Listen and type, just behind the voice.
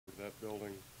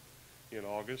building in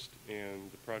August,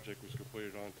 and the project was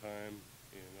completed on time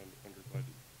and under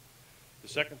budget. The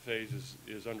second phase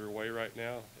is underway right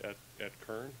now at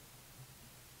Kern.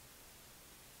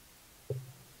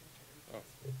 Oh.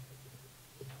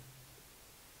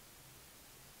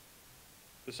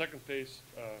 The second phase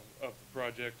of the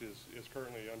project is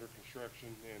currently under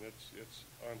construction, and it's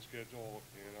on schedule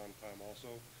and on time also.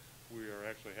 We are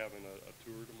actually having a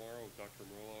tour tomorrow with Dr.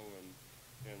 Murillo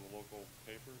and the local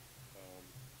paper.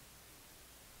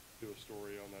 Do a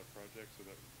story on that project, so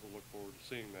that we'll look forward to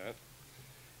seeing that.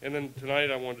 And then tonight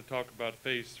I wanted to talk about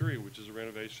phase 3, which is a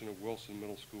renovation of Wilson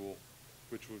Middle School,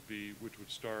 which would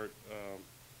start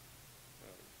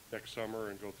next summer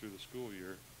and go through the school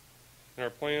year. And our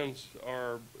plans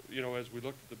are, as we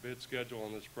looked at the bid schedule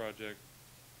on this project,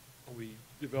 we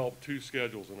developed two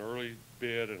schedules, an early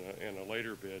bid and a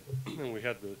later bid, and we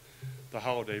had the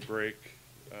holiday break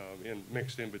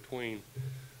mixed in between.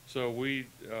 So we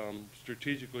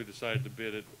strategically decided to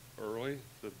bid it early,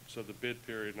 so the bid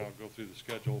period, and I'll go through the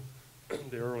schedule,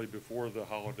 the early before the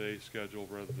holiday schedule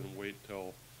rather than wait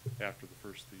till after the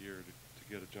first of the year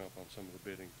to get a jump on some of the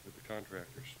bidding with the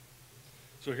contractors.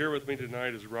 So here with me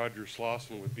tonight is Roger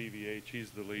Slauson with BVH. He's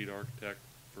the lead architect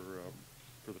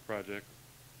for the project.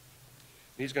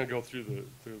 He's going to go through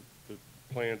the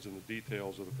plans and the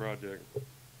details of the project.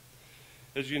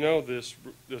 As you know, this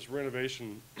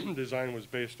renovation design was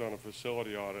based on a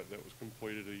facility audit that was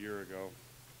completed a year ago,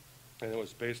 and it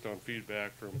was based on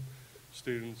feedback from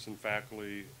students and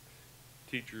faculty,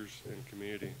 teachers, and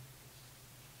community.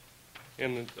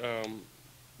 And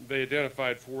they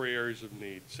identified 4 areas of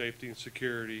need: safety and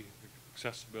security,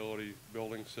 accessibility,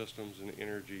 building systems, and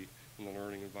energy in the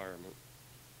learning environment.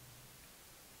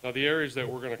 Now, the areas that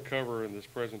we're going to cover in this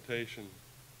presentation,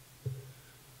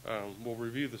 we'll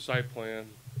review the site plan,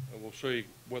 and we'll show you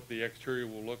what the exterior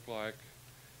will look like,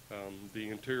 the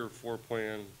interior floor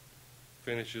plan,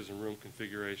 finishes, and room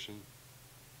configuration.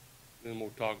 Then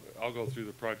I'll go through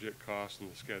the project costs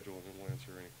and the schedule, and then we'll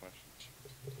answer any questions.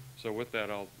 So with that,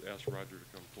 I'll ask Roger to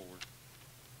come forward.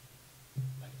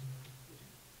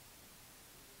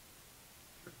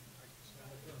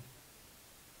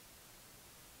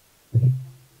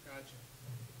 Gotcha.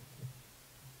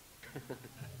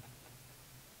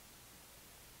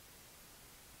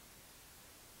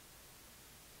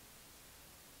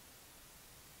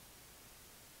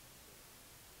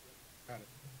 Got it.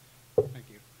 Thank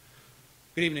you.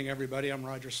 Good evening, everybody. I'm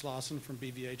Roger Slauson from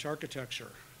BVH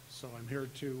Architecture. So I'm here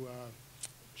to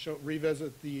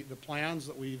revisit the plans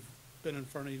that we've been in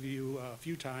front of you a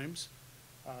few times.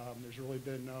 There's really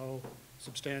been no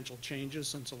substantial changes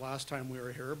since the last time we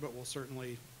were here, but we'll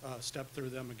certainly step through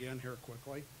them again here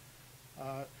quickly.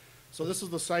 So this is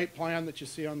the site plan that you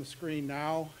see on the screen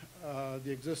now.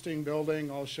 The existing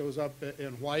building all shows up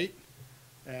in white,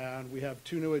 and we have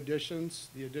 2 new additions.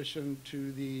 The addition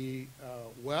to the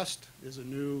west is a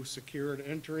new secured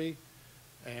entry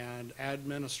and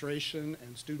administration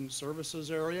and student services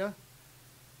area.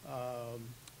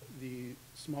 The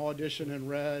small addition in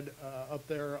red up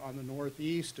there on the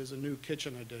northeast is a new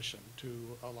kitchen addition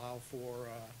to allow for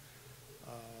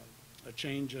a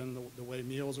change in the way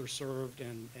meals are served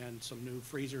and some new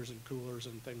freezers and coolers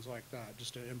and things like that,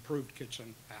 just an improved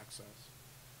kitchen access.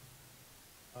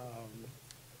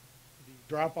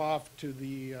 The drop off to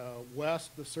the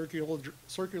west, the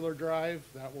circular drive,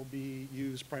 that will be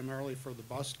used primarily for the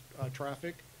bus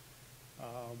traffic.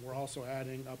 We're also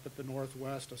adding up at the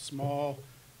northwest a small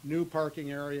new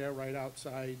parking area right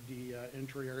outside the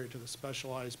entry area to the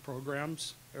specialized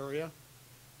programs area.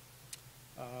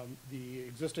 The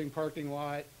existing parking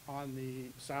lot on the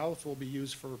south will be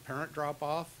used for parent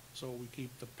drop-off, so we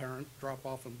keep the parent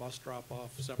drop-off and bus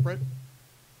drop-off separate.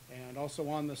 And also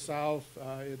on the south,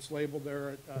 it's labeled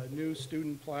there new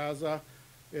student plaza.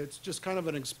 It's just kind of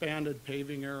an expanded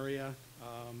paving area,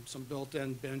 some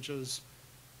built-in benches,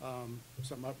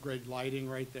 some upgraded lighting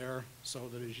right there, so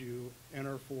that as you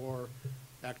enter for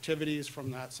activities from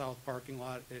that south parking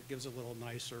lot, it gives a little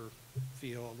nicer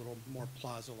feel, a little more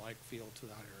plaza-like feel to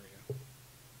that area.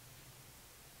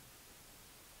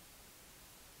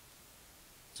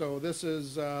 So this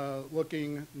is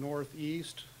looking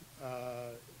northeast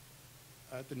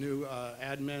at the new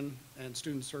admin and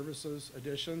student services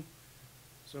addition.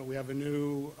 So we have a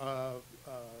new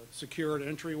secured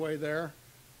entryway there.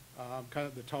 Kind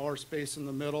of the taller space in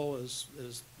the middle is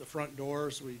the front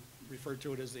doors. We refer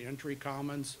to it as the entry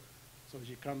commons. So as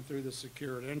you come through the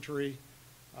secured entry,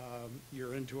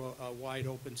 you're into a wide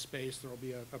open space. There will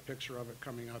be a picture of it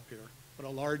coming up here. But a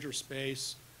larger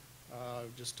space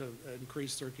just to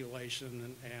increase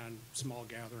circulation and small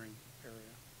gathering area.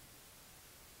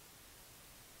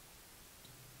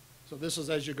 So this is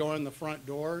as you go in the front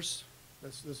doors.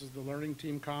 This is the Learning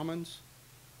Team Commons,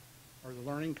 or the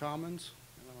Learning Commons.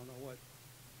 And I don't know what.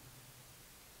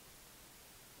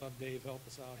 Have Dave help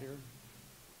us out here.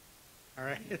 All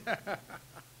right.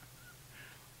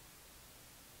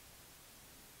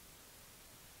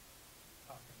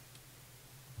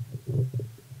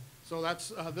 So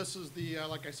that's, this is the,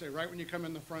 like I say, right when you come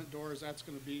in the front doors, that's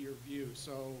going to be your view.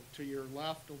 So to your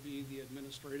left will be the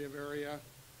administrative area,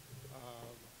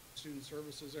 student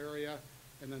services area,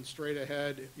 and then straight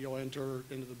ahead, you'll enter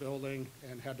into the building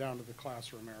and head down to the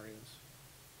classroom areas.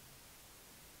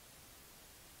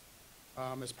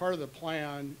 As part of the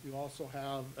plan, you also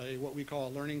have what we call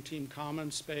a Learning Team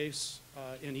Commons space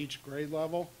in each grade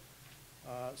level.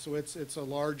 So it's a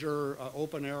larger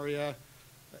open area,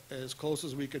 as close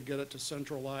as we could get it to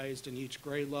centralized in each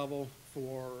grade level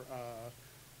for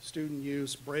student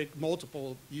use,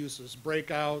 multiple uses,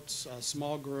 breakouts,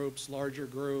 small groups, larger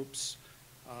groups,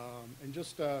 and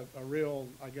just a real,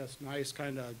 I guess, nice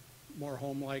kind of more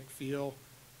home-like feel.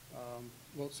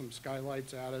 Some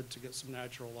skylights added to get some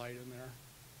natural light in there.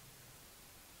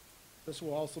 This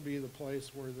will also be the place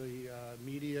where the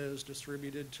media is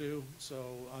distributed to. So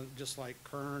just like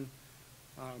Kern,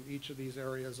 each of these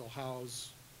areas will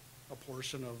house a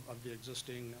portion of the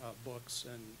existing books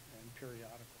and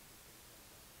periodicals.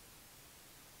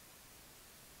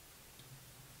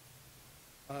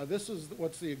 This is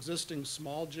what's the existing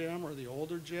small gym or the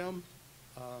older gym.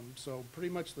 So pretty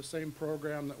much the same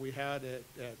program that we had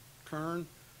at Kern.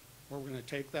 We're going to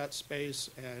take that space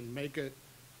and make it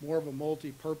more of a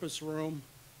multi-purpose room,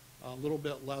 a little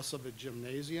bit less of a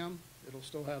gymnasium. It'll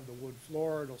still have the wood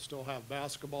floor, it'll still have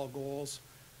basketball goals,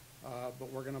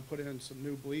 but we're going to put in some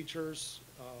new bleachers,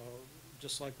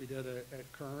 just like we did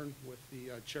at Kern with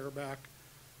the chairback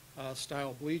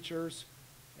style bleachers,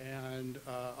 and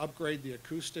upgrade the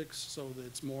acoustics so that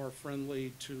it's more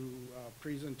friendly to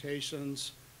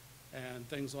presentations and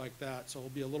things like that. So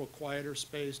it'll be a little quieter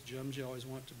space. Gyms, you always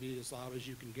want to be as loud as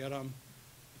you can get them.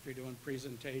 If you're doing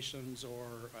presentations or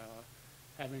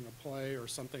having a play or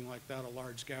something like that, a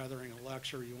large gathering, a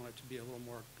lecture, you want it to be a little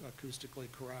more acoustically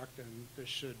correct, and this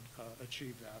should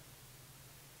achieve that.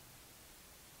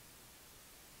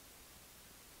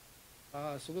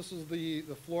 So this is the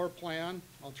floor plan.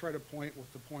 I'll try to point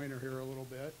with the pointer here a little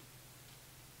bit.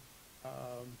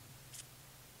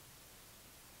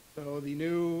 So the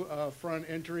new front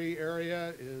entry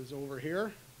area is over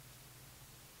here.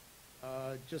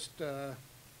 Just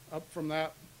up from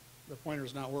that, the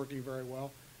pointer's not working very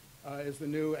well, is the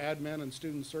new admin and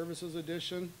student services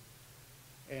addition.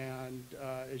 And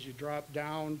as you drop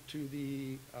down to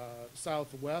the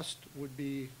southwest would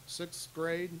be 6th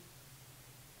grade,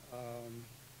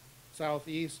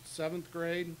 southeast 7th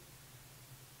grade,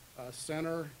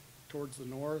 center towards the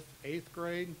north 8th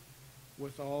grade,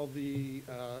 with all the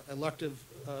elective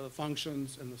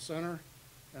functions in the center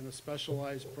and the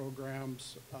specialized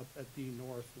programs up at the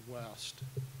northwest.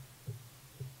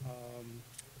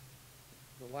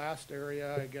 The last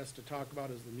area, I guess, to talk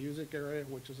about is the music area,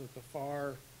 which is at the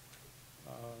far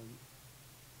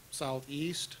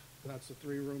southeast. That's the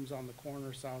 3 rooms on the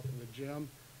corner south of the gym.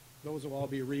 Those will all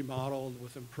be remodeled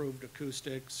with improved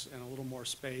acoustics and a little more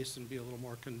space and be a little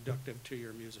more conducive to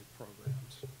your music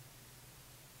programs.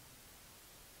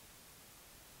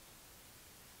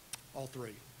 All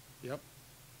 3, yep.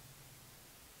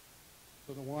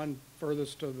 So the one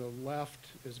furthest to the left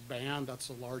is band. That's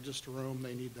the largest room.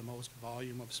 They need the most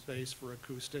volume of space for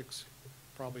acoustics.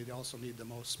 Probably they also need the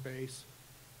most space.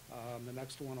 The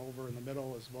next one over in the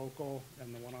middle is vocal,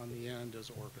 and the one on the end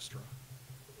is orchestra.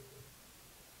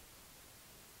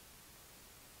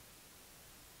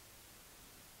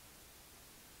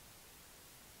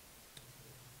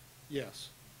 Yes.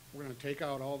 We're going to take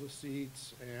out all the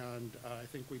seats, and I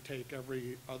think we take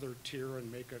every other tier and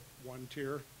make it 1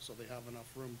 tier, so they have enough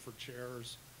room for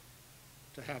chairs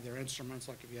to have their instruments.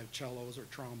 Like if you have cellos or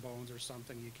trombones or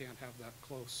something, you can't have that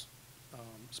close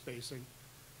spacing.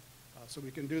 So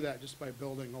we can do that just by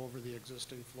building over the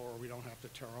existing floor. We don't have to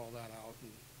tear all that out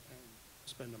and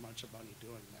spend a bunch of money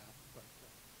doing that. But,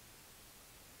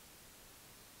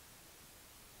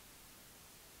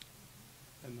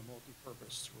 and the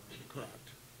multi-purpose room, correct.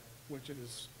 Which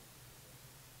is,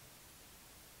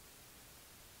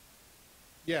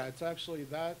 yeah, it's actually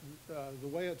that, the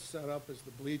way it's set up is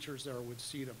the bleachers there would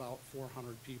seat about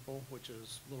 400 people, which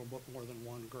is a little bit more than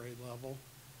 1 grade level.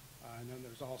 And then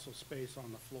there's also space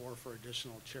on the floor for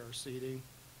additional chair seating.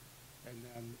 And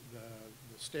then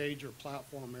the stage or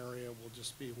platform area will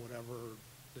just be whatever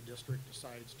the district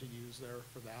decides to use there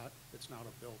for that. It's not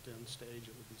a built-in stage,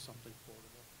 it would be something portable.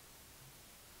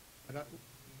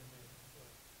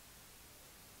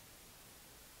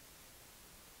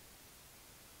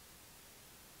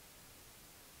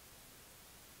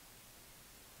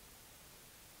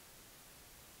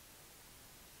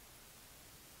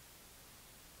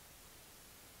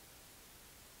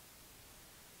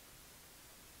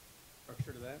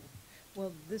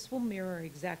 Well, this will mirror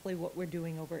exactly what we're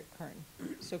doing over at Kern.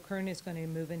 So Kern is going to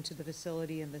move into the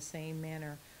facility in the same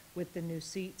manner with the new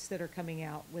seats that are coming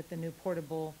out, with the new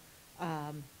portable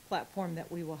platform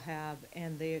that we will have,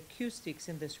 and the acoustics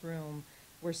in this room.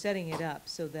 We're setting it up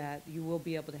so that you will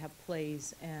be able to have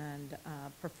plays and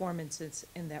performances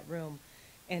in that room.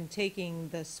 And taking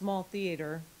the small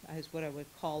theater, is what I would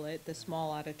call it, the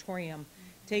small auditorium,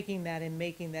 taking that and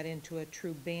making that into a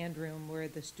true band room where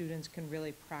the students can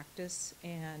really practice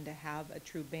and have a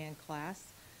true band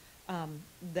class.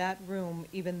 That room,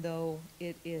 even though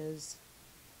it is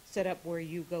set up where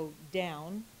you go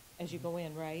down as you go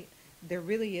in, right? There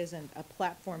really isn't a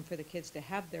platform for the kids to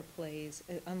have their plays,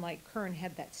 unlike Kern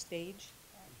had that stage.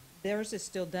 Theirs is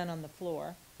still done on the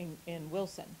floor in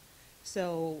Wilson.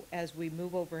 So as we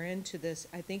move over into this,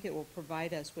 I think it will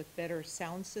provide us with better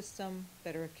sound system,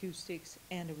 better acoustics,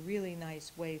 and a really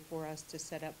nice way for us to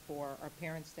set up for our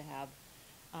parents to have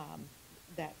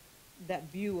that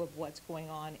view of what's going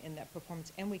on in that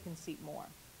performance, and we can seat more.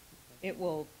 It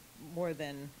will more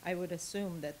than, I would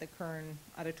assume that the Kern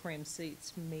auditorium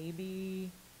seats maybe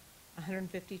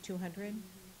 150, 200?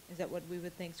 Is that what we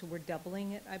would think? So we're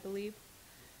doubling it, I believe.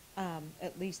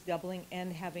 At least doubling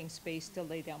and having space to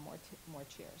lay down more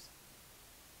chairs.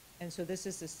 And so this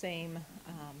is the same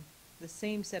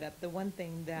setup. The one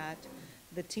thing that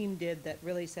the team did that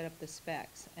really set up the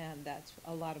specs, and that's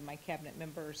a lot of my cabinet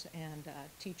members and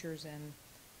teachers and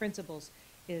principals,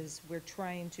 is we're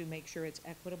trying to make sure it's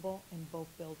equitable in both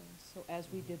buildings. So as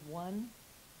we did one,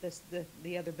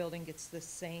 the other building gets the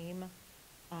same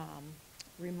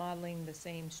remodeling, the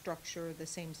same structure, the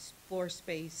same floor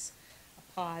space,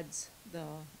 pods, the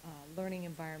learning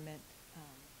environment,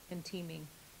 and teaming.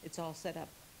 It's all set up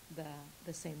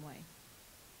the same way.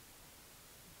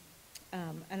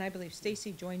 And I believe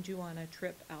Stacy joined you on a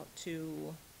trip out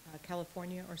to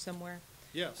California or somewhere.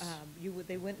 Yes.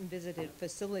 They went and visited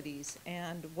facilities,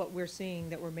 and what we're seeing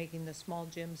that we're making the small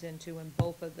gyms into in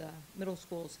both of the middle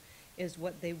schools is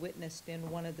what they witnessed in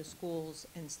one of the schools,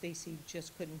 and Stacy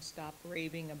just couldn't stop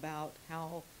raving about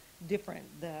how different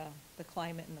the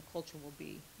climate and the culture will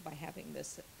be by having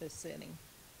this setting.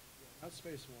 That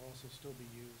space will also still be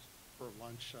used for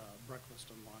lunch, breakfast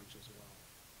and lunch as well.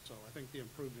 So I think the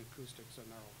improved acoustics in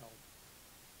there will help.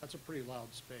 That's a pretty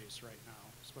loud space right now,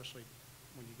 especially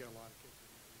when you get a lot of kids in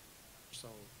there. So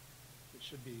it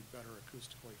should be better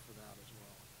acoustically for that as well.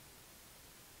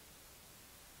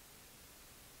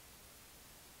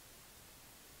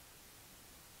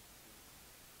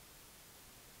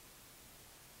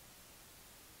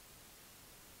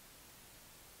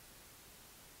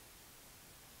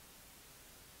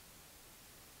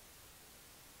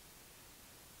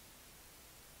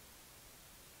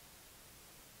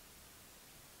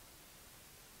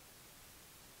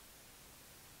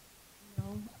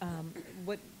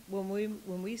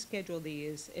 When we schedule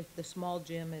these, if the small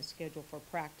gym is scheduled for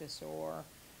practice or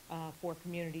for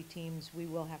community teams, we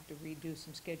will have to redo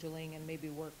some scheduling and maybe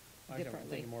work I'm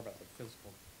differently. thinking more about the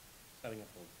physical setting up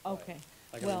of the play. Okay,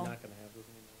 Like, are well- we not gonna have those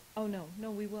anymore? Oh,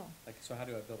 no, we will. Like, so how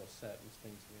do I build a set and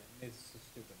things? I mean, it's so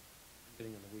stupid,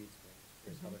 getting in the weeds, but I'm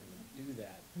curious how they're gonna do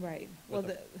that Right. Well,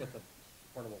 with a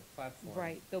portable platform.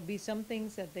 right, there'll be some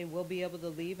things that they will be able to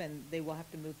leave, and they will have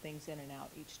to move things in and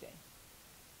out each day.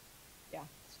 Yeah,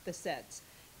 the sets.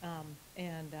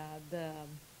 And the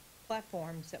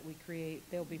platforms that we create,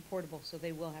 they'll be portable, so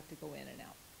they will have to go in and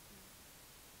out.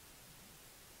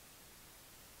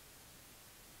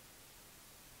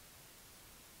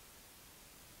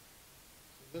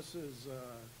 So this is,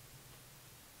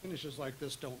 finishes like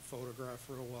this don't photograph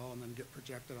real well and then get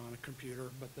projected on a computer,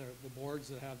 but the boards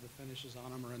that have the finishes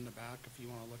on them are in the back if you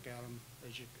want to look at them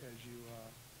as you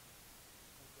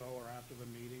go or after the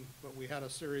meeting. But we had a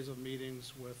series of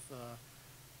meetings with the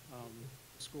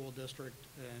school district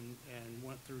and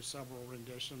went through several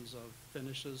renditions of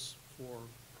finishes for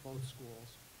both schools.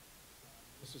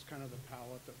 This is kind of the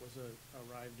palette that was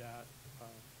arrived at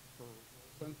for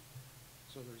Wilson.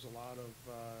 So there's a lot of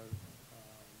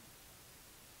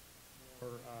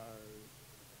more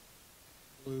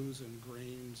blues and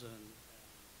greens and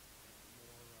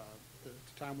more, at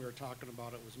the time we were talking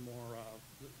about it was more,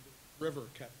 the river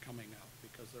kept coming out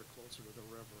because they're closer to the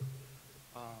river.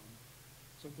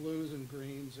 So blues and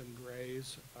greens and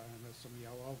grays, and there's some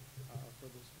yellow for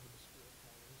the school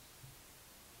colors.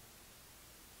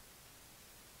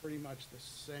 Pretty much the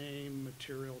same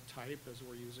material type as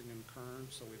we're using in Kern,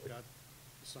 so we've got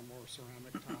some more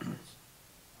ceramic tiles,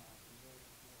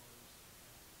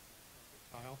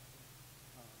 tile.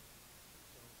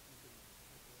 So you can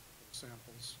look at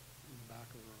samples in the back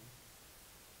of the room.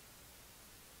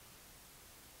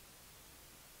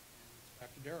 And it's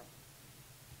back to Daryl.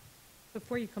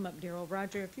 Before you come up, Daryl,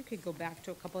 Roger, if you could go back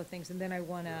to a couple of things, and then I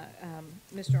want to,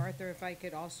 Mr. Arthur, if I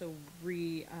could also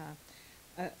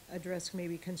address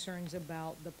maybe concerns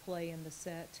about the play and the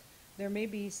set. There may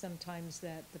be some times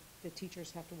that the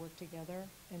teachers have to work together,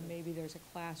 and maybe there's a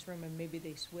classroom, and maybe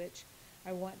they switch.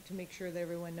 I want to make sure that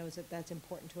everyone knows that that's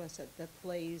important to us, that the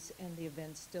plays and the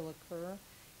events still occur,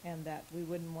 and that we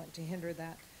wouldn't want to hinder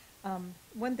that.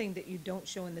 One thing that you don't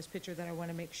show in this picture that I want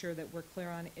to make sure that we're clear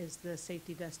on is the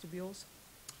safety vestibules,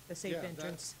 the safe Yeah,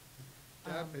 entrance.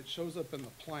 It shows up in the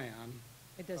plan.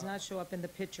 It does not show up in the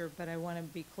picture, but I want to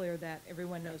be clear that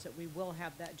everyone knows that we will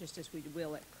have that just as we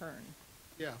will at Kern.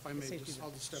 Yeah, if I the may, safety I'll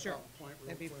just step Sure. out and point real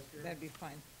That'd be- quick here. That'd be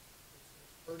fine.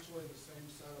 Virtually the same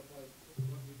setup like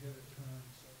what we did at Kern,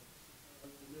 so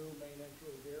the new main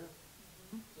entry here.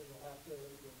 So you'll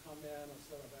come in a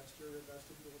set of exterior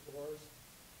vestibule doors,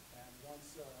 and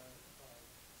once, the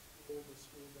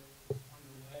school day is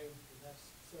underway, the next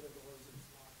set of doors is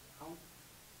locked down,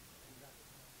 and you have to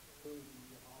come through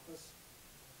the office.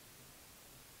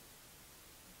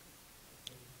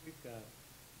 We've got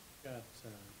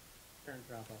parent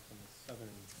drop-offs on the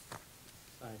southern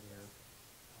side here.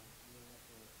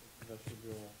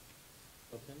 Vestibule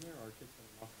built in there, or kids can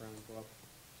walk around and go up?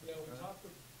 to Yeah, the we front? talked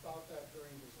about that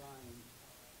during design.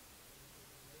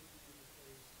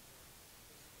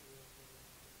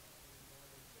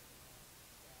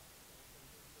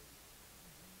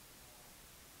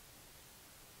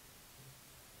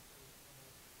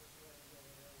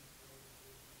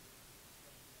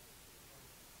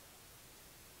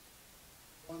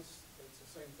 Once, it's the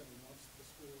same thing, once the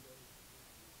school day.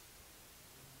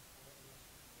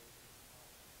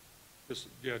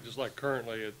 Just like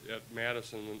currently at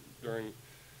Madison, during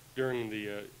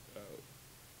the,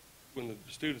 when the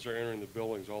students are entering the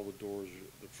buildings, all the doors,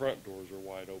 the front doors are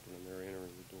wide open, and they're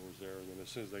entering the doors there, and then as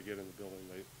soon as they get in the building,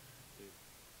 they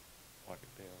lock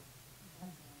it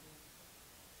down.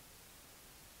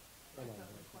 Or like-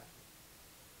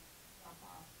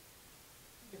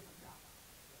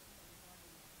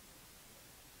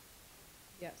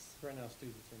 Yes. Right now,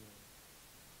 students in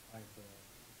the,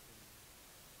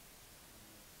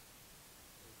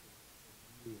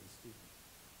 you and students.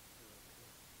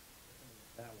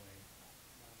 That way,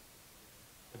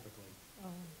 typically,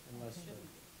 unless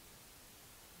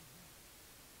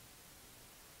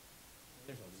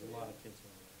there's a lot of kids in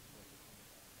there.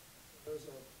 There's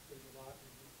a lot.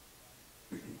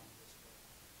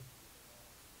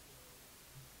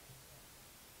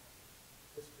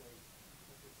 This way.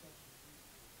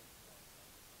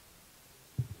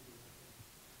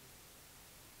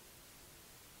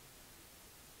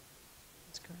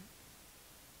 That's correct.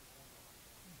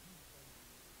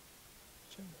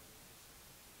 Sure.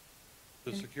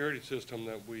 The And- security system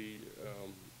that we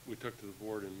took to the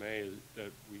board in May,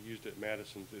 that we used at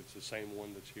Madison, it's the same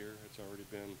one that's here. It's already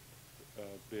been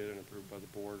bid and approved by the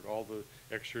board. All the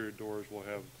exterior doors will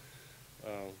have,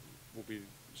 will be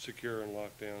secure and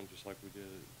locked down, just like we did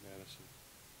at Madison.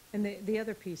 And the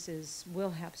other piece is,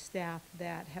 we'll have staff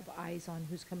that have eyes on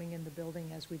who's coming in the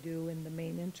building, as we do in the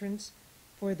main entrance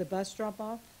for the bus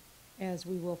drop-off, as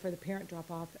we will for the parent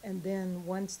drop-off. And then,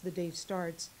 once the day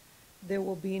starts, there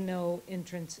will be no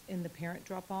entrance in the parent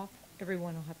drop-off.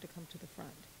 Everyone will have to come to the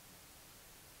front.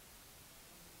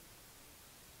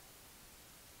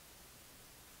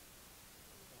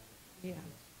 Yeah.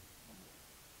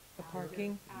 The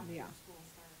parking, yeah.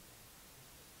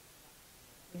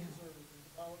 Yeah.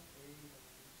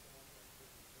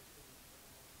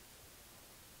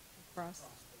 Across?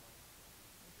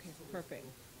 Okay, perfect.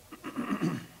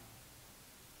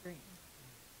 Great.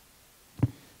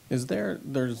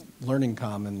 There's learning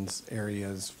commons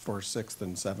areas for sixth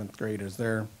and seventh grade. Is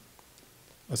there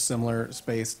a similar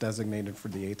space designated for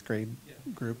the eighth grade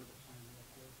group?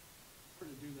 Hard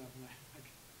to do that when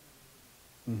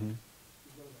Mm-hmm.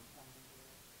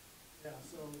 Yeah,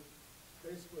 so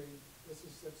basically, this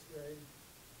is sixth grade,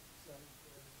 seventh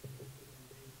grade, and eighth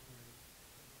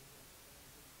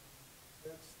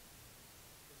grade. Sixth,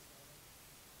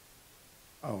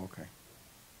 Oh, okay.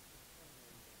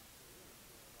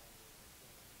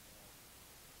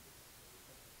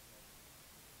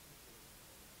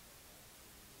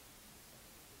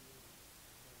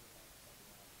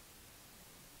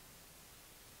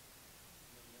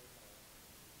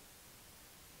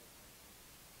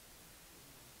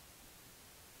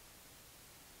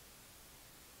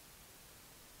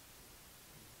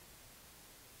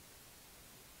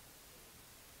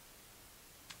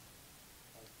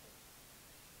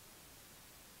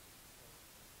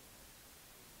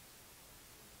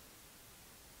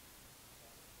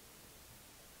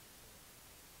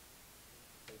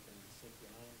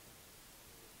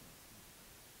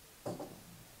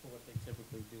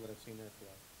 I've seen there for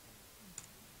like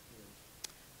years.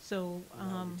 So,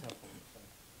 And that would be tough for them,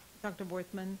 so. Dr.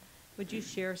 Worthman, would you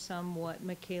share some what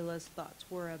Michaela's thoughts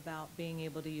were about being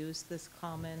able to use this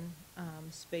common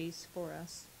space for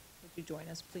us? Would you join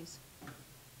us, please?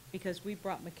 Because we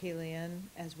brought Michaela in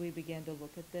as we began to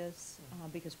look at this,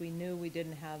 because we knew we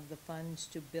didn't have the funds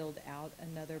to build out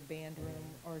another band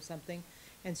room or something.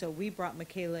 And so we brought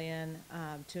Michaela in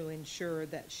to ensure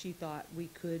that she thought we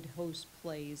could host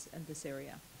plays in this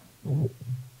area.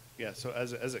 Yeah, so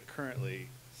as it currently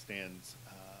stands,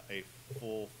 a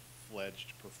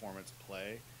full-fledged performance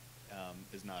play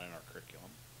is not in our curriculum.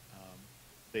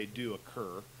 They do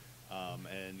occur,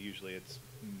 and usually it's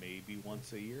maybe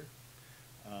once a year.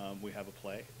 We have a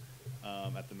play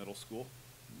at the middle school,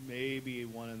 maybe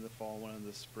one in the fall, one in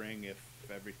the spring, if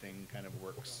everything kind of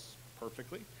works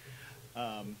perfectly.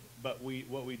 But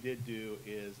what we did do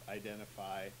is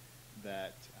identify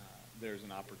that there's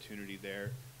an opportunity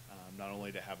there, not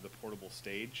only to have the portable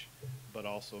stage, but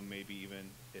also maybe even,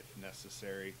 if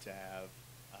necessary, to have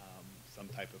some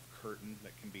type of curtain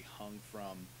that can be hung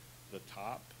from the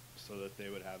top so that they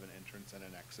would have an entrance and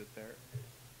an exit there.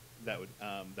 That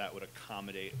would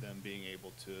accommodate them being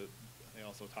able to. They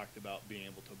also talked about being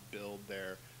able to build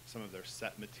some of their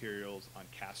set materials on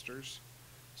casters,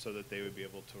 so that they would be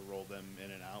able to roll them in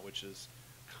and out, which is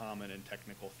common in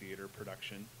technical theater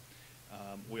production.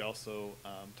 We also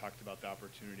talked about the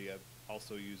opportunity of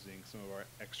also using some of our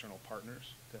external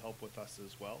partners to help with us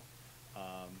as well,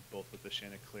 both with the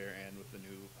Chanticleer and with the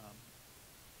new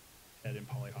Ed and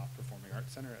Polly Hoff Performing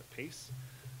Arts Center at Pace,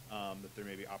 that there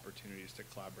may be opportunities to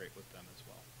collaborate with them as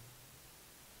well.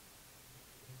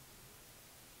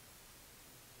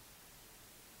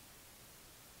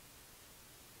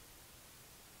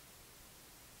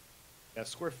 Yeah,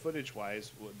 square footage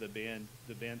wise, the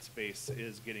band space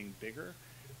is getting bigger,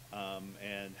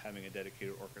 and having a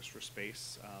dedicated orchestra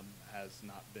space has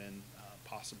not been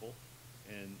possible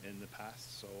in the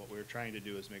past. So what we're trying to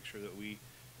do is make sure that we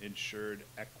ensured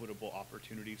equitable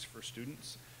opportunities for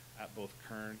students at both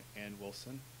Kern and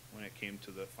Wilson when it came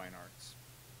to the fine arts.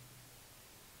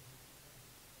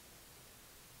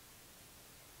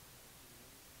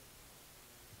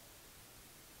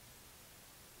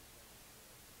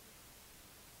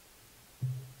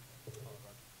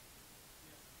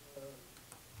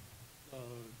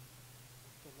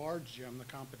 The large gym, the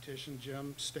competition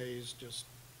gym, stays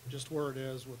just where it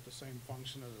is with the same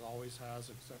function as it always has,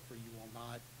 except for you will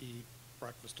not eat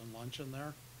breakfast and lunch in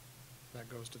there. That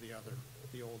goes to the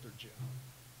older gym.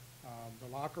 The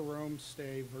locker rooms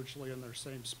stay virtually in their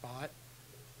same spot,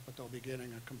 but they'll be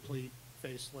getting a complete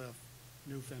facelift,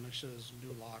 new finishes,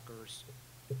 new lockers,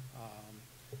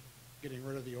 getting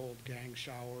rid of the old gang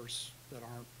showers that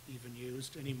aren't even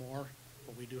used anymore,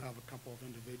 but we do have a couple of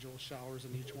individual showers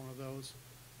in each one of those.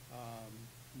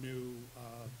 New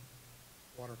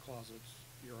water closets,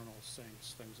 urinals,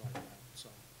 sinks, things like that. So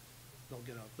they'll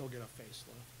get a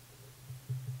facelift.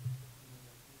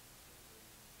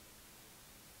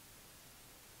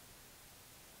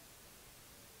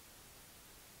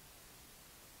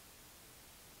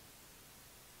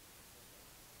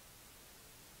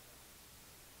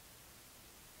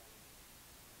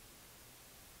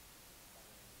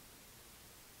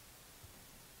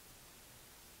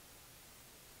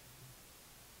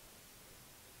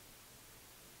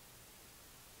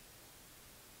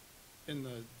 In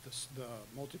the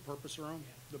multipurpose room,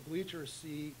 the bleachers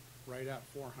seat right at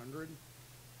 400,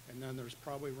 and then there's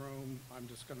probably room, I'm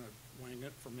just gonna wing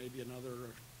it, for maybe another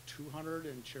 200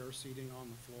 in chair seating on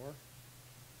the floor.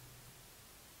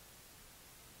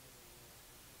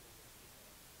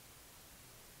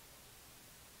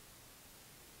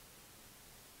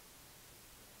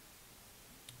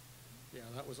 Yeah,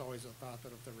 that was always a thought,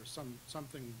 that if there was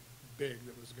something big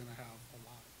that was gonna have a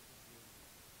lot.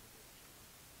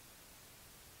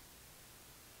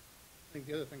 I think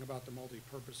the other thing about the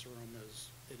multi-purpose room is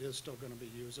it is still gonna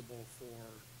be usable for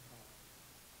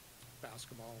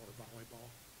basketball or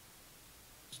volleyball.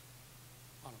 Just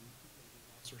on a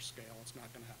lesser scale, it's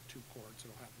not gonna have two courts,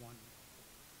 it'll have one.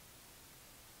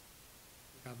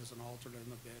 We have as an alternate in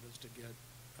the bid is to get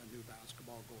new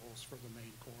basketball goals for the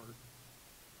main court.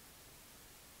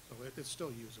 So it's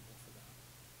still usable for that.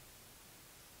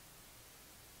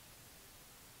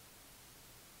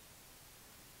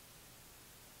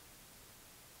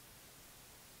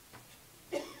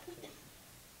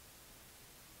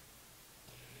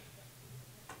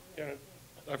 Yeah,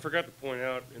 I forgot to point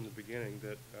out in the beginning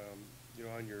that,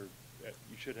 on your,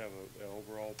 you should have an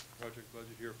overall project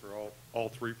budget here for all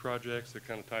three projects that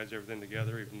kind of ties everything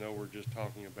together, even though we're just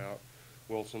talking about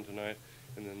Wilson tonight,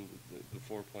 and then the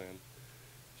floor plan.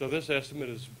 So this estimate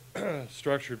is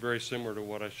structured very similar to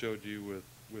what I showed you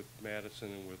with Madison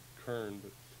and with Kern,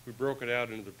 but we broke it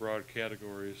out into the broad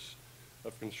categories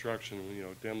of construction, you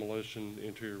know, demolition,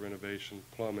 interior renovation,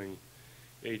 plumbing,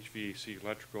 HVAC,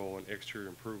 electrical, and exterior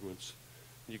improvements.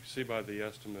 You can see by the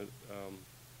estimate,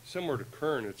 similar to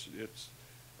Kern,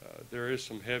 there is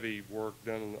some heavy work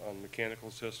done on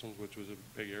mechanical systems, which was a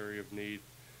big area of need,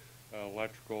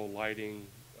 electrical, lighting,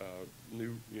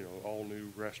 all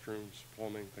new restrooms,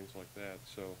 plumbing, things like that.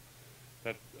 So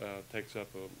that takes up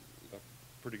a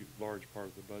pretty large part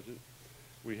of the budget.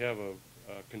 We have a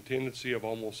contingency of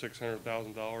almost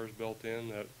 $600,000 built in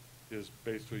that is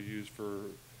basically used for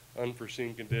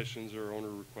unforeseen conditions or owner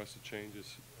requested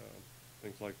changes,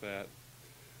 things like that.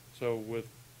 So with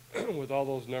with all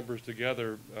those numbers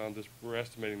together, we're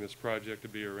estimating this project to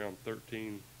be around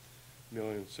 $13,612,283,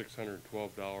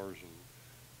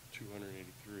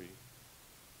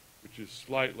 which is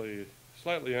slightly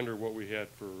under what we had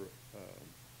for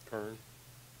Kern.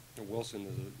 And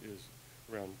Wilson is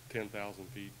around 10,000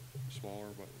 feet smaller,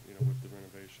 but with the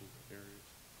renovation areas.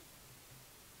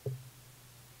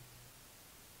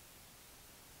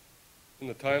 In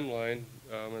the timeline,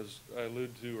 as I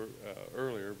alluded to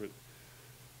earlier, but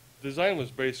design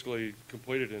was basically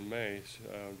completed in May,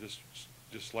 just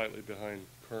slightly behind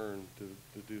Kern to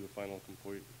do the final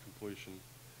completion.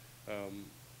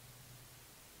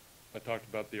 I talked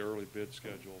about the early bid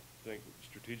schedule,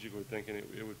 strategically thinking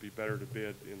it would be better to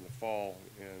bid in the fall.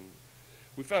 And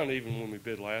we found even when we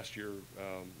bid last year,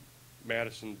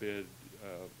 Madison bid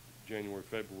January,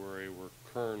 February, where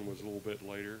Kern was a little bit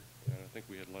later, and I think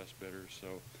we had less bidders.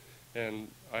 So, and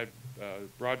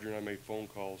Roger and I made phone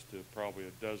calls to probably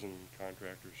a dozen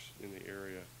contractors in the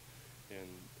area, and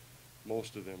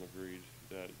most of them agreed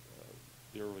that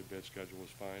the early bid schedule was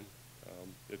fine.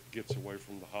 It gets away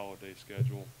from the holiday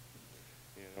schedule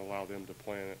and allow them to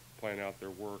plan out their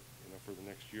work, for the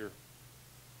next year.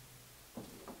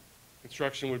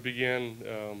 Construction would begin.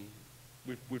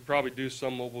 We'd probably do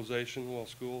some mobilization while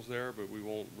school's there, but we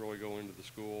won't really go into the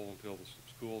school until the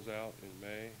school's out in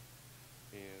May.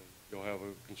 And you'll have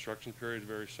a construction period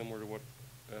very similar to what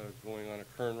going on at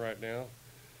Kern right now.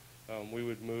 We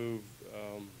would move.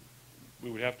 We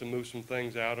would have to move some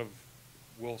things out of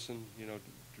Wilson,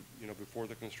 before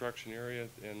the construction area,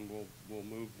 and we'll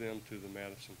move them to the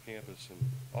Madison campus in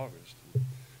August. And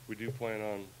we do plan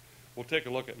on. We'll take a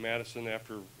look at Madison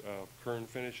after Kern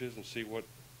finishes and see what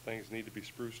things need to be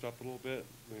spruced up a little bit.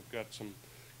 We've got some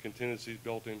contingencies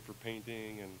built in for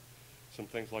painting and some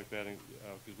things like that,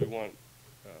 because we want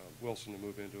Wilson to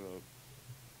move into a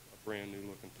brand new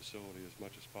looking facility as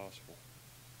much as possible.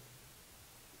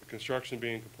 The construction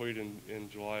being completed in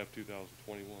July of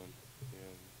 2021,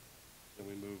 and then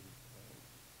we move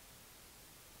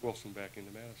Wilson back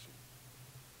into Madison.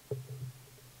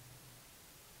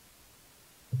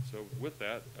 So with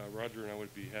that, Roger and I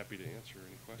would be happy to answer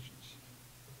any questions.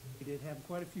 We did have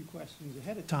quite a few questions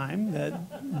ahead of time,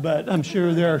 but I'm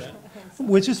sure there are,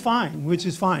 which is fine.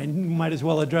 You might as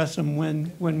well address them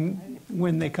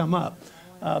when they come up.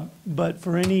 But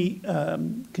for any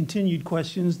continued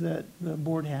questions that the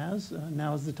board has,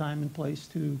 now is the time and place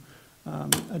to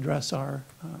address our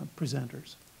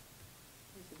presenters.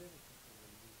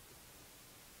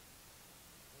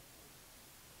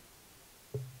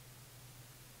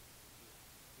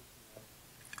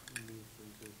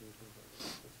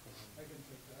 I can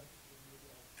take that.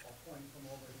 I'll point from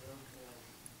over here.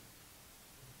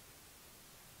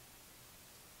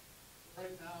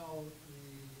 Right now, the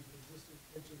existing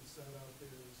kitchen setup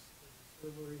is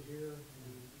servery here,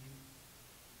 and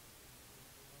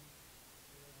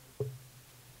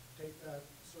take that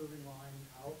serving line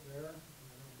out there, and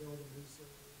then build a new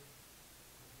servery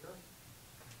here.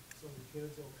 So the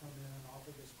kids will come in off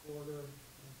of this quarter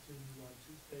into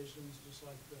two stations, just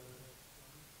like the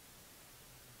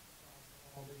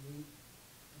all they need.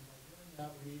 And by doing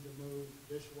that, we need to move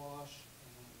the dishwash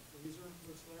and the freezer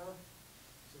that's there.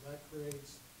 So that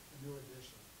creates a new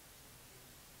addition.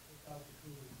 Take out the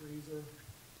cooler freezer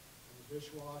and the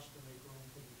dishwash to make room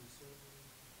for the new server.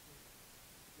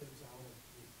 Kids out of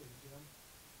the big gym.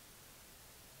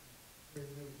 Create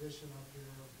a new addition up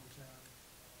here, which has a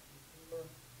new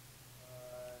cooler,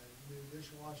 new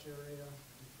dishwash area,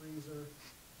 new freezer,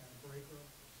 and a break room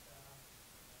for staff,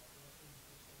 restrooms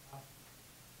for staff,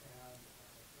 and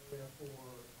area for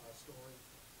storage.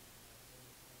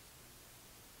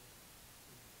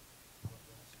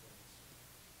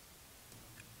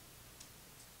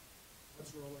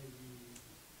 That's really the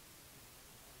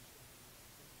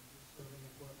serving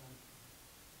equipment.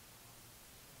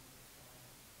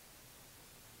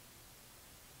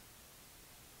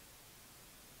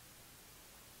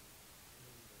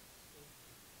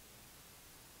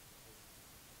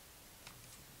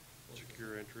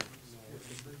 your entry.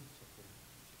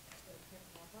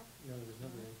 No, there's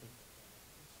nothing.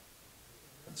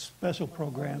 Special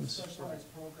programs. Specialized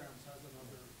programs has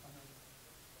another,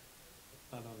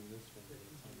 Not on this one, but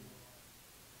it's on.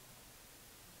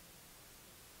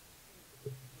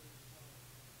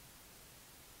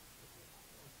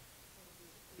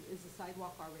 Is the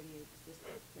sidewalk already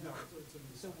existing? no, it's in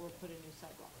the. So we'll put a new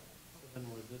sidewalk. So then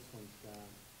where this one's got.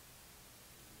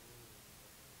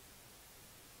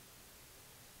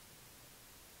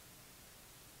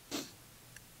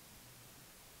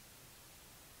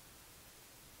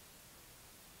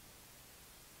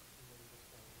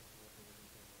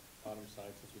 Bottom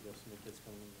side, since we got some new kids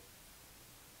coming in.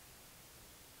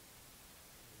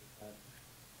 That,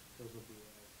 those will be,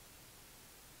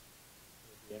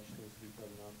 the extras we put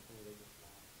on, or they just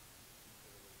not.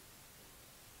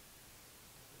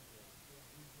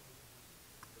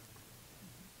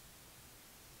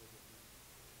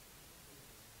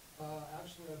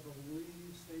 Actually, I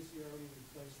believe Stacy already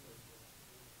replaced those.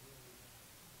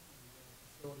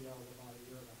 Facility out of about a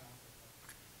year and a half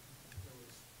ago. There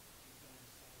was.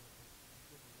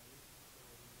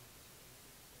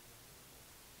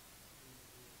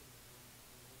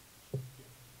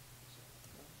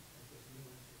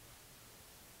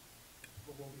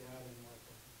 But we'll be adding like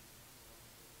a.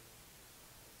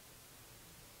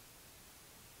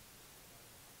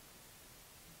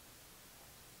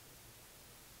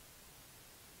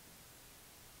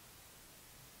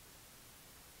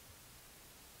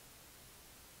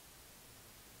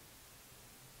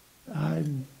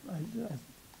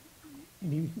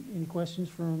 Any questions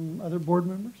from other board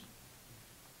members?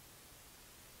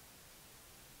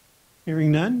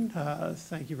 Hearing none,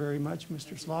 thank you very much,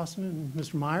 Mr. Slauson and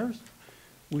Mr. Myers.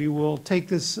 We will take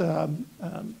this up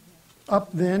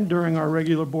then during our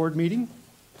regular board meeting.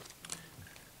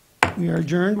 We are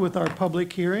adjourned with our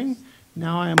public hearing.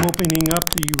 Now I am opening up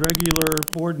the regular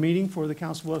board meeting for the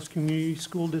Council Bluffs Community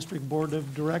School District Board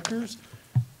of Directors.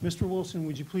 Mr. Wilson,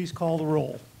 would you please call the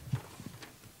roll?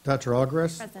 Dr.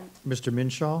 Ogres? Present. Mr.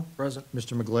 Minshaw? Present.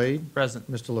 Mr. McGlade?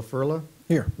 Present. Mr. LaFurla?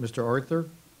 Here. Mr. Arthur?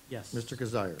 Yes. Mr.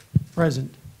 Kazire?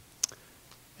 Present.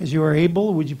 As you are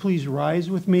able, would you please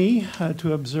rise with me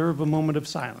to observe a moment of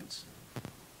silence?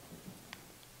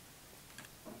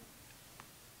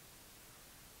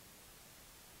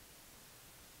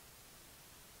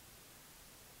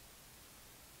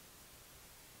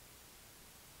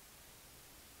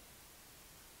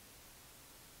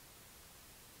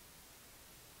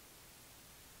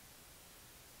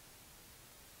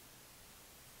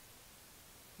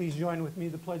 Please join with me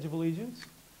the Pledge of Allegiance.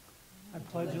 I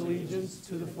pledge allegiance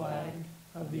to the flag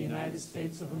of the United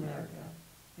States of America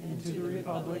and to the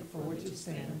republic for which it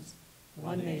stands,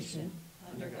 one nation,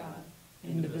 under God,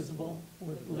 indivisible,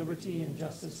 with liberty and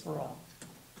justice for all.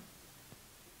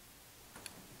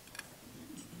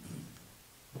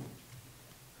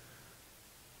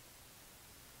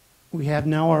 We have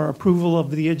now our approval of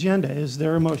the agenda. Is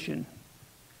there a motion?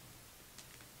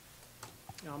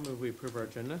 I'll move we approve our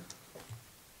agenda.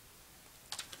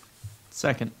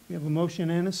 Second. We have a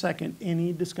motion and a second.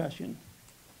 Any discussion?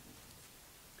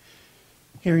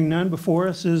 Hearing none, before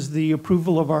us is the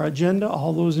approval of our agenda.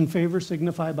 All those in favor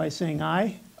signify by saying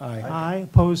aye. Aye. Aye.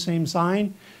 Opposed, same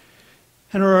sign.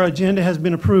 And our agenda has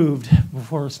been approved.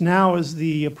 Before us now is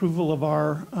the approval of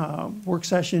our work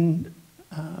session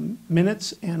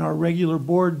minutes and our regular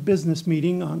board business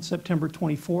meeting on September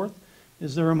 24th.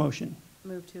 Is there a motion?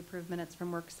 Move to approve minutes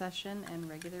from work session and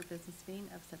regular business meeting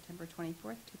of September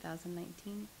 24th,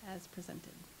 2019, as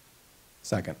presented.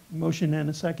 Second. Motion and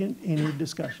a second. Any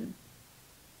discussion?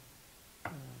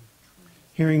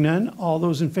 Hearing none, all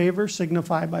those in favor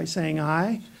signify by saying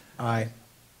aye. Aye.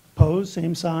 Opposed,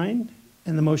 same sign,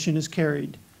 and the motion is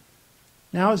carried.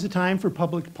 Now is the time for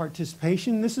public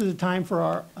participation. This is a time for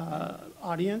our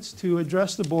audience to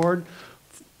address the board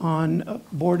on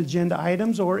board agenda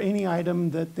items or any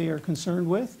item that they are concerned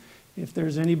with. If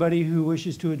there's anybody who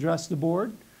wishes to address the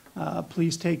board,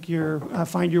 please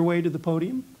find your way to the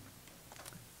podium.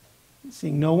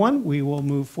 Seeing no one, we will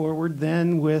move forward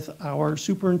then with our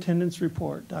superintendent's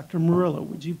report. Dr. Murillo,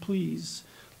 would you please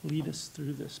lead us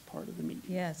through this part of the meeting?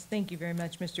 Yes, thank you very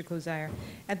much, Mr. Kazire.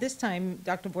 At this time,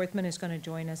 Dr. Borthman is going to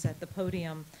join us at the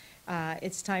podium.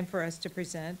 It's time for us to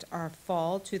present our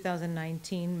fall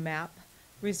 2019 MAP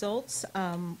results.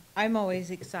 I'm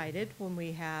always excited when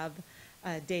we have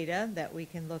data that we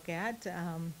can look at.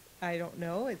 I don't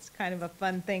know, it's kind of a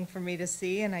fun thing for me to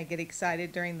see, and I get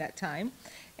excited during that time.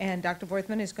 And Dr.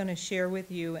 Borthman is going to share with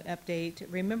you an update.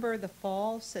 Remember, the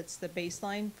fall sets the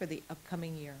baseline for the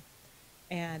upcoming year,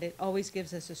 and it always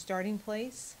gives us a starting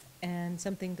place and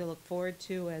something to look forward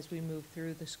to as we move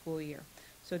through the school year.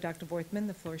 So Dr. Borthman,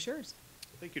 the floor is yours.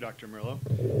 Thank you, Dr. Murillo.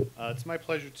 It's my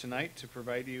pleasure tonight to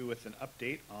provide you with an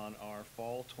update on our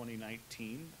Fall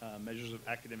 2019 Measures of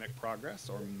Academic Progress,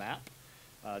 or MAP,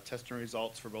 testing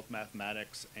results for both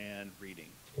mathematics and reading.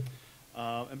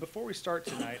 And before we start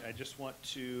tonight, I just want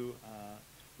to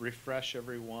refresh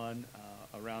everyone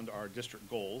around our district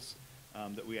goals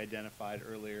that we identified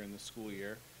earlier in the school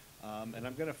year. And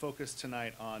I'm going to focus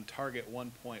tonight on target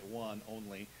 1.1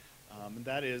 only. And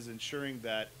that is ensuring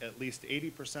that at least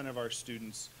 80% of our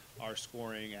students are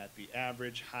scoring at the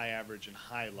average, and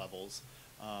high levels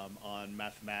on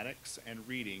mathematics and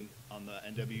reading on the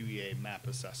NWEA MAP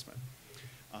assessment.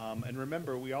 And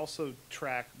remember, we also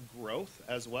track growth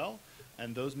as well,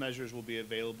 and those measures will be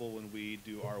available when we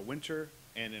do our winter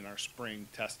and in our spring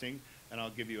testing, and I'll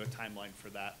give you a timeline for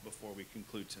that before we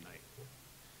conclude tonight.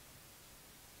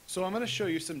 So I'm going to show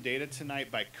you some data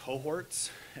tonight by cohorts,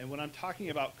 and when I'm talking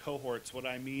about cohorts, what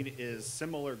I mean is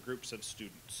similar groups of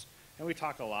students. And we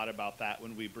talk a lot about that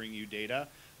when we bring you data,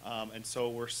 and so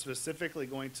we're specifically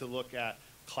going to look at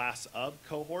class of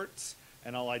cohorts,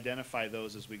 and I'll identify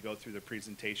those as we go through the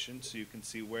presentation so you can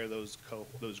see where those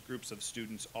groups of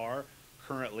students are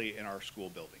currently in our school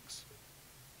buildings.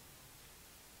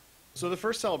 So the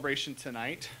first celebration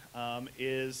tonight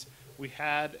is we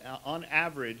had, on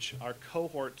average, our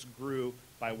cohorts grew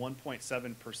by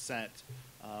 1.7%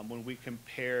 when we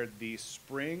compared the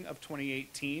spring of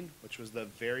 2018, which was the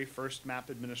very first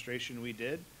MAP administration we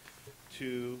did,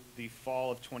 to the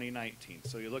fall of 2019.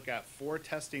 So you look at 4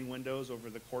 testing windows over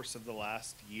the course of the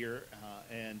last year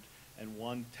and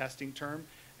one testing term,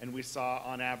 and we saw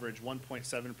on average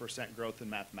 1.7% growth in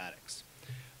mathematics.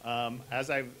 As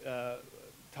I've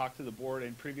talked to the board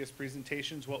in previous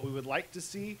presentations, what we would like to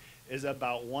see is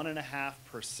about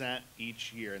 1.5%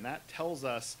 each year, and that tells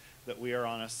us that we are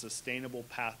on a sustainable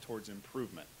path towards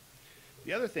improvement.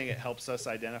 The other thing it helps us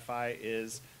identify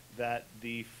is that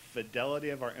the fidelity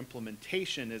of our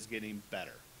implementation is getting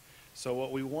better. So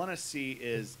what we want to see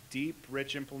is deep,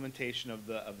 rich implementation of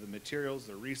the materials,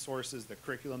 the resources, the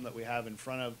curriculum that we have in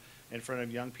front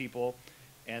of young people,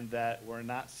 and that we're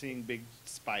not seeing big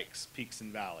spikes, peaks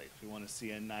and valleys. We want to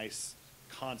see a nice,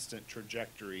 constant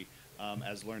trajectory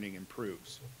as learning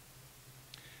improves.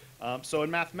 So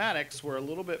in mathematics, we're a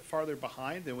little bit farther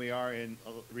behind than we are in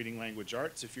reading language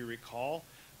arts. If you recall,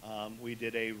 we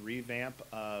did a revamp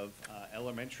of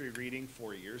elementary reading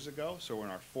 4 years ago, so we're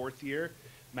in our 4th year.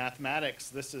 Mathematics,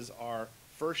 this is our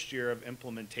first year of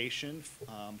implementation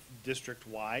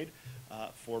district-wide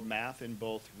for math in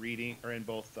both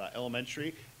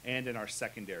elementary and in our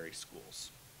secondary schools.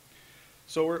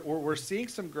 So we're seeing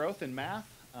some growth in math,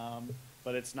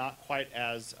 but it's not quite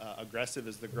as aggressive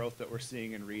as the growth that we're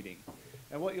seeing in reading.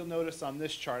 And what you'll notice on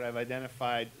this chart, I've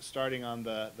identified starting on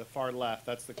the far left,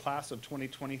 that's the class of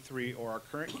 2023, or our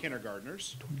current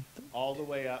kindergartners, all the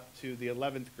way up to the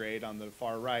 11th grade on the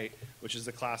far right, which is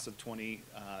the class of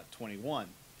 2021.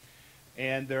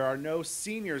 And there are no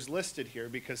seniors listed here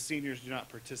because seniors do not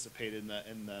participate in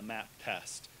the MAP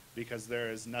test because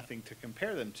there is nothing to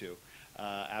compare them to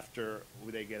after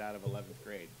they get out of 11th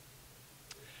grade.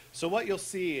 So what you'll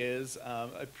see is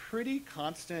a pretty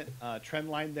constant trend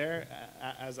line there.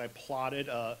 As I plotted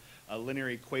a linear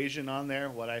equation on there,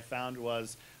 what I found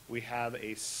was we have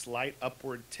a slight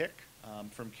upward tick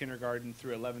from kindergarten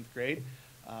through 11th grade,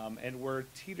 and we're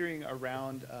teetering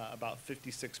around about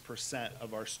 56%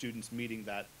 of our students meeting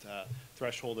that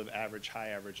threshold of average,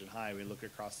 and high. We look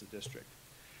across the district.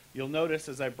 You'll notice,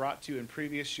 as I brought to you in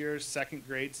previous years, 2nd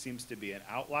grade seems to be an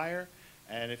outlier,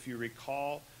 and if you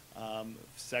recall,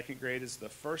 2nd grade is the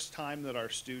first time that our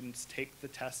students take the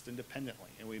test independently,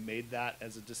 and we made that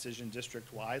as a decision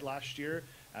district-wide last year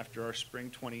after our spring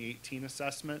 2018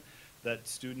 assessment, that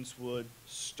students would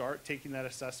start taking that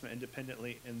assessment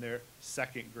independently in their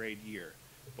 2nd grade year.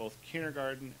 Both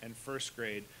kindergarten and 1st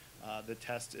grade, the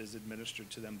test is administered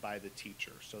to them by the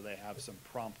teacher, so they have some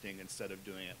prompting instead of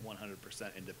doing it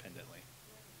 100% independently.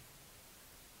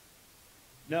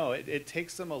 No, it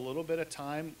takes them a little bit of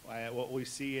time. What we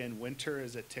see in winter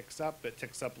is it ticks up. It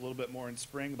ticks up a little bit more in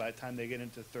spring. By the time they get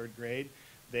into 3rd grade,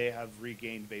 they have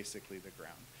regained basically the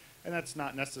ground. And that's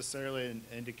not necessarily an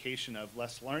indication of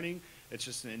less learning. It's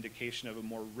just an indication of a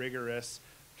more rigorous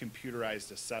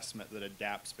computerized assessment that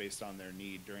adapts based on their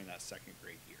need during that 2nd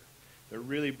grade year. They're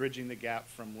really bridging the gap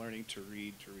from learning to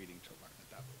read to reading to learn at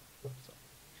that point. So.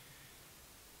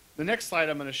 The next slide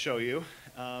I'm going to show you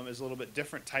is a little bit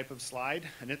different type of slide,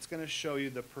 and it's going to show you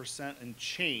the percent and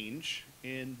change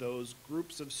in those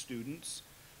groups of students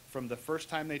from the first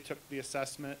time they took the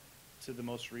assessment to the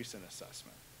most recent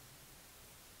assessment.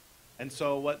 And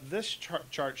so what this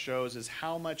chart shows is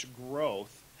how much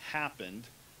growth happened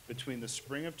between the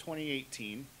spring of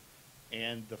 2018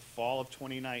 and the fall of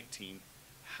 2019,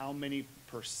 how many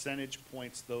percentage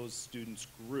points those students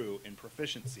grew in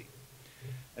proficiency.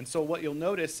 And so what you'll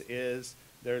notice is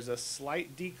there's a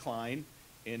slight decline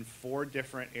in 4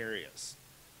 different areas.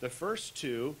 The first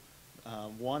 2,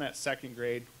 one at 2nd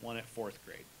grade, one at 4th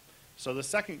grade. So the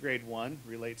 2nd grade one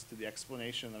relates to the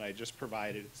explanation that I just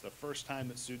provided. It's the first time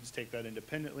that students take that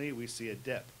independently, we see a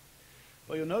dip.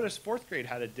 Well, you'll notice 4th grade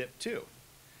had a dip too.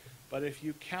 But if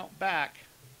you count back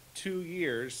 2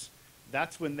 years,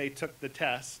 that's when they took the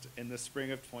test in the spring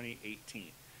of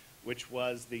 2018, which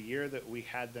was the year that we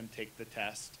had them take the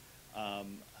test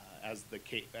at the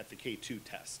K2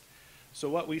 test. So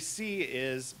what we see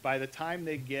is by the time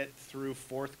they get through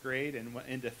 4th grade and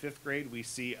into 5th grade, we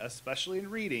see, especially in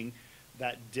reading,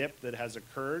 that dip that has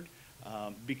occurred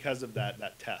because of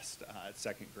that test at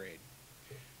 2nd grade.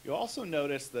 You'll also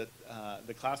notice that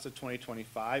the class of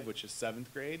 2025, which is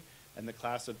 7th grade, and the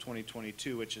class of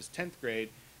 2022, which is 10th grade,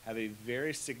 have a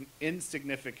very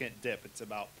insignificant dip. It's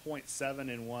about 0.7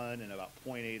 in one and about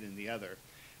 0.8 in the other.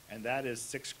 And that is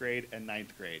 6th grade and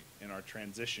 9th grade in our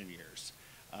transition years.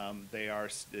 They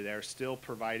are still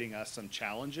providing us some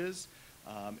challenges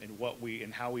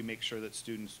in how we make sure that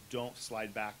students don't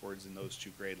slide backwards in those 2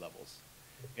 grade levels.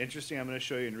 Interesting, I'm going to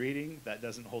show you in reading, that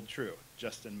doesn't hold true,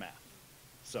 just in math.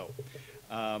 So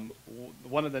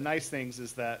one of the nice things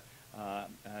is that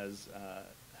as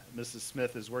Mrs.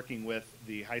 Smith is working with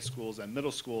the high schools and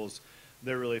middle schools,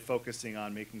 they're really focusing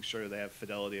on making sure they have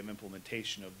fidelity of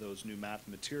implementation of those new math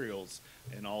materials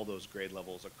in all those grade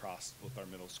levels across both our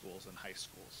middle schools and high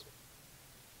schools.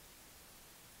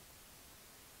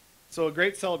 So a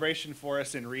great celebration for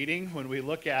us in reading when we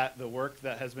look at the work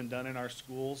that has been done in our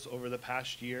schools over the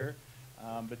past year.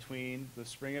 Between the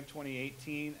spring of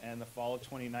 2018 and the fall of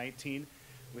 2019,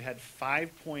 we had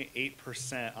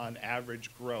 5.8% on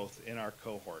average growth in our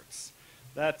cohorts.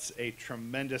 That's a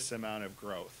tremendous amount of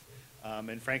growth.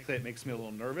 And frankly, it makes me a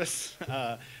little nervous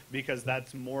because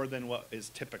that's more than what is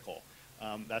typical.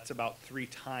 That's about 3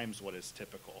 times what is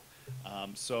typical.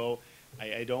 So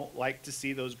I don't like to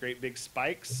see those great big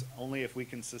spikes, only if we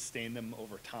can sustain them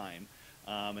over time.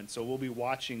 And so we'll be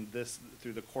watching this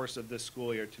through the course of this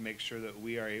school year to make sure that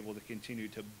we are able to continue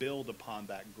to build upon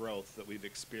that growth that we've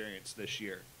experienced this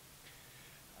year.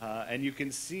 And you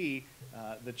can see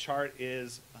the chart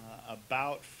is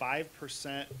about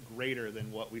 5% greater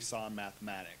than what we saw in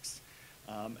mathematics.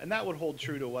 And that would hold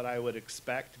true to what I would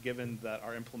expect, given that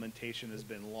our implementation has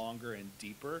been longer and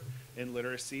deeper in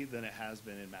literacy than it has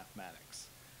been in mathematics.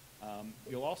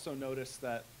 You'll also notice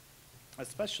that,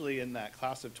 especially in that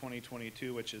class of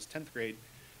 2022, which is 10th grade,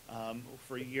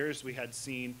 for years we had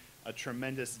seen a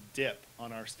tremendous dip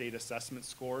on our state assessment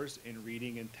scores in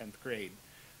reading in 10th grade,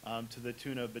 to the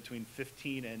tune of between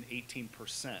 15 and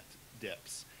 18%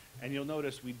 dips. And you'll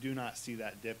notice we do not see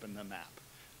that dip in the map.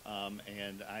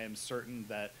 And I am certain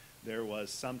that there was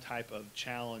some type of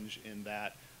challenge in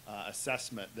that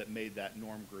assessment that made that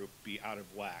norm group be out of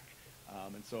whack.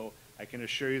 And so I can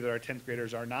assure you that our 10th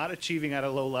graders are not achieving at a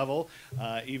low level,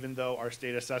 even though our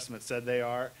state assessment said they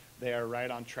are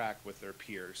right on track with their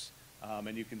peers.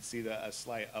 And you can see a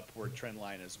slight upward trend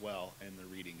line as well in the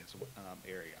reading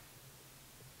area.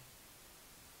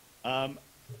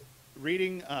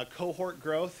 Reading cohort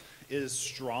growth is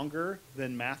stronger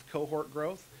than math cohort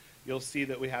growth. You'll see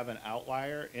that we have an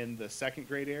outlier in the 2nd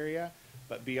grade area,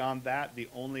 but beyond that, the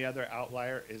only other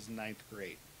outlier is 9th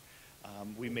grade.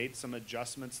 We made some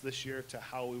adjustments this year to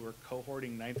how we were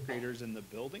cohorting 9th graders in the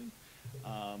building,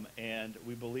 and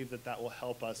we believe that that will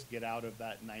help us get out of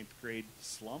that 9th grade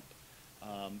slump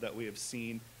that we have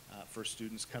seen for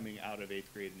students coming out of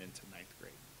 8th grade and into 9th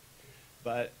grade.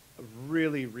 But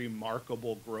really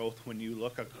remarkable growth when you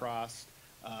look across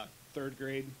 3rd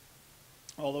grade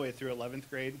all the way through 11th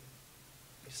grade,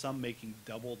 some making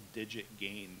double-digit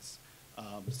gains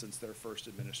since their first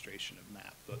administration of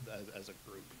math as a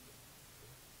group.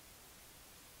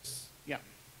 Yeah.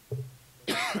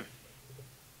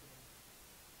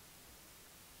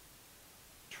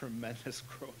 Tremendous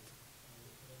growth.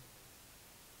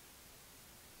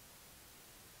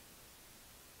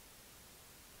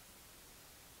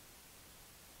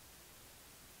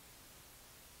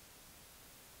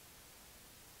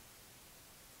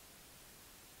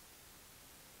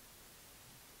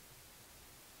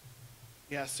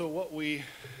 Yeah, so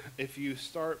if you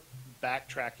start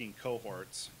backtracking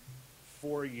cohorts,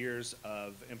 4 years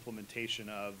of implementation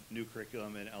of new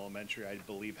curriculum in elementary, I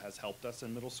believe, has helped us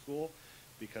in middle school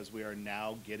because we are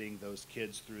now getting those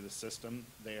kids through the system.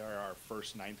 They are our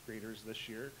first 9th graders this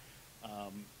year.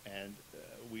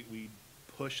 We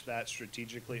push that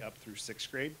strategically up through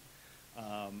sixth grade.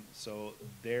 So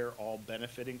they're all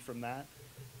benefiting from that.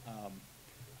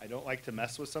 I don't like to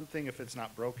mess with something if it's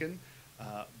not broken,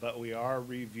 but we are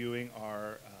reviewing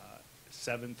our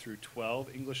 7 through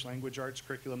 12 English language arts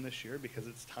curriculum this year because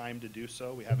it's time to do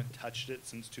so. We haven't touched it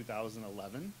since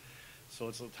 2011, so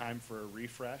it's a time for a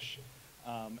refresh.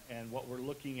 And what we're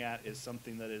looking at is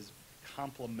something that is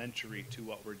complementary to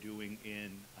what we're doing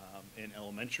in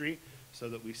elementary, so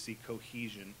that we see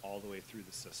cohesion all the way through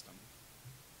the system.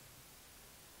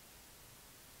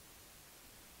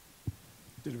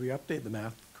 Did we update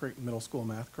the middle school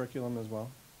math curriculum as well?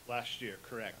 Last year,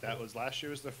 correct. Last year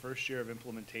was the first year of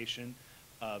implementation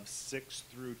of 6th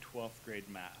through 12th grade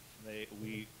math.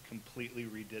 We completely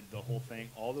redid the whole thing,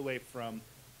 all the way from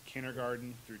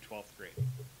kindergarten through 12th grade.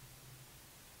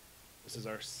 This is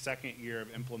our second year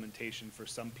of implementation for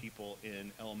some people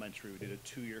in elementary. We did a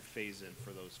 2-year phase-in for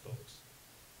those folks.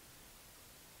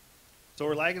 So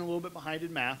we're lagging a little bit behind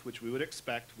in math, which we would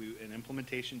expect. An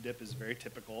implementation dip is very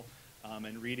typical,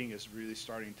 and reading is really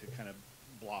starting to kind of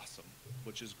blossom,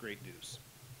 which is great news.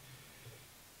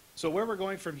 So where we're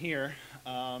going from here,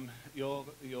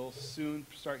 you'll soon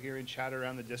start hearing chatter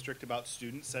around the district about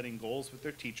students setting goals with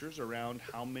their teachers around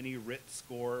how many RIT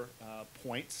score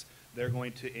points they're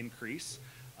going to increase,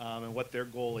 and what their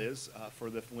goal is for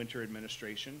the winter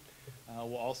administration.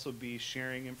 We'll also be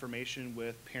sharing information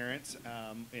with parents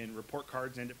in report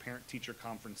cards and at parent-teacher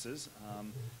conferences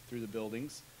through the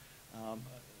buildings.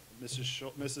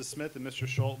 Mrs. Smith and Mr.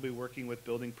 Schultz will be working with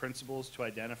building principals to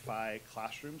identify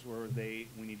classrooms where we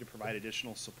need to provide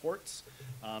additional supports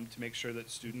to make sure that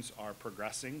students are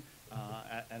progressing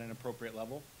at an appropriate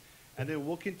level. And then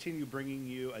we'll continue bringing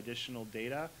you additional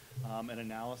data and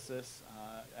analysis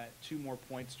at 2 more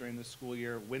points during the school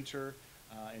year. Winter,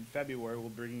 in February, we'll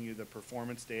bring you the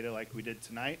performance data like we did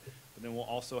tonight, but then we'll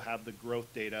also have the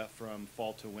growth data from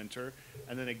fall to winter.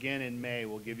 And then again in May,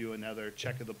 we'll give you another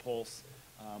check of the pulse.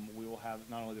 We will have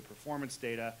not only the performance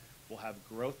data, we'll have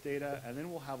growth data, and then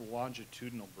we'll have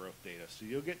longitudinal growth data. So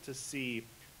you'll get to see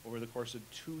over the course of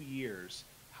 2 years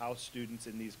how students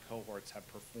in these cohorts have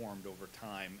performed over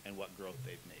time and what growth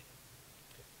they've made.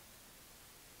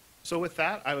 So with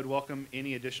that, I would welcome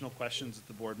any additional questions that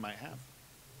the board might have.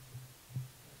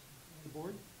 The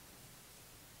board?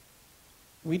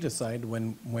 We decide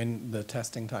when the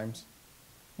testing times,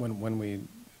 when we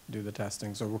do the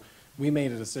testing. So we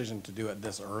made a decision to do it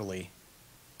this early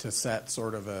to set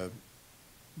sort of a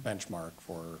benchmark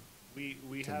for.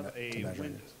 We to have me- to a measure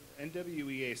window. it.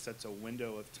 NWEA sets a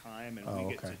window of time, and Oh,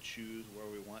 we get to okay. choose where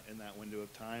we want in that window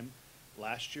of time.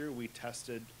 Last year, we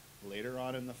tested later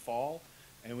on in the fall,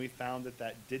 and we found that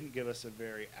that didn't give us a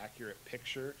very accurate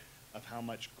picture of how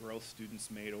much growth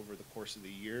students made over the course of the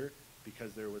year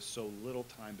because there was so little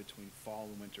time between fall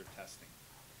and winter testing.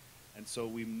 And so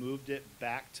we moved it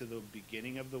back to the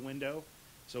beginning of the window.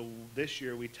 So this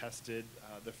year, we tested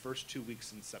the first 2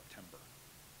 weeks in September.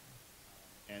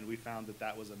 And we found that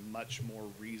that was a much more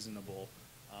reasonable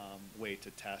way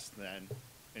to test than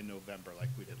in November like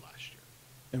we did last year.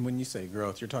 And when you say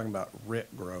growth, you're talking about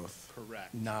RIT growth.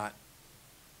 Correct. Not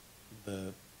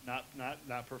the,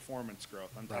 Not performance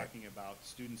growth. I'm Right. talking about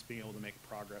students being able to make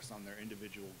progress on their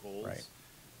individual goals. Right.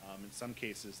 In some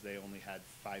cases, they only had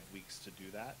 5 weeks to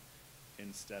do that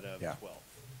instead of Yeah. 12.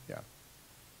 yeah.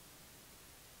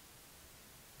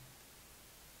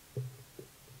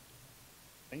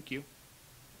 Thank you.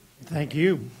 Thank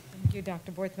you. Thank you,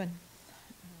 Dr. Borthman.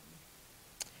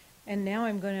 And now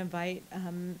I'm going to invite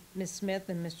Ms. Smith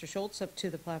and Mr. Schultz up to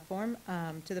the platform,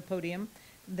 to the podium.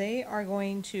 They are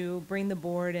going to bring the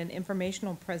board an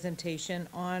informational presentation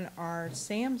on our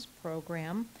SAMS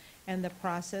program and the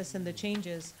process and the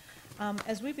changes.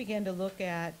 As we begin to look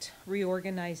at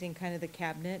reorganizing kind of the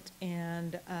cabinet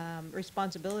and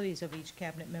responsibilities of each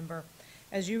cabinet member,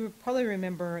 as you probably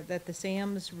remember that the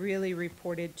SAMs really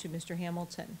reported to Mr.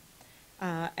 Hamilton.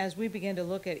 As we began to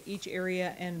look at each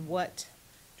area and what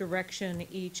direction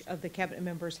each of the cabinet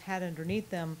members had underneath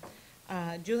them,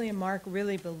 Julie and Mark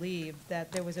really believed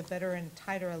that there was a better and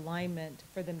tighter alignment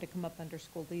for them to come up under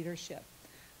school leadership.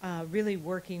 Really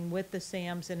working with the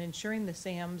SAMs and ensuring the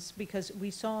SAMs, because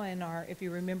we saw in our, if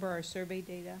you remember our survey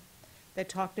data, that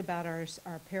talked about our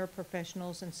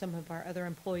paraprofessionals and some of our other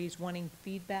employees wanting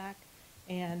feedback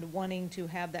and wanting to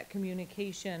have that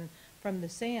communication from the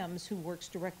SAMs who works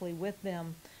directly with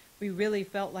them. We really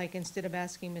felt like instead of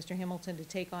asking Mr. Hamilton to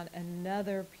take on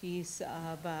another piece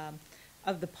of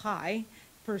the pie,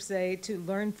 per se, to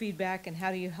learn feedback and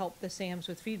how do you help the SAMs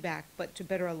with feedback, but to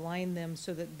better align them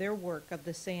so that their work of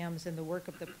the SAMs and the work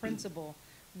of the principal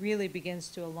really begins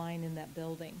to align in that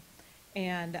building.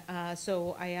 And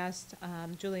so I asked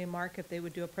Julie and Mark if they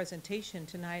would do a presentation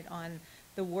tonight on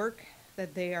the work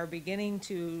that they are beginning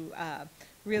to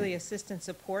really assist and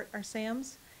support our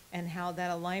SAMs, and how that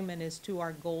alignment is to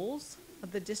our goals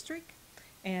of the district,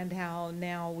 and how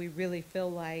now we really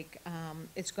feel like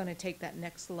it's going to take that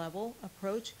next level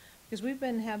approach, because we've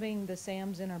been having the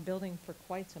SAMs in our building for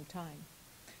quite some time,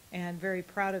 and very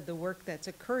proud of the work that's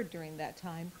occurred during that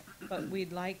time. But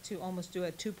we'd like to almost do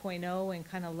a 2.0 and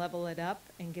kind of level it up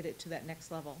and get it to that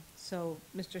next level. So,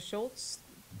 Mr. Schultz,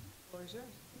 the floor is yours.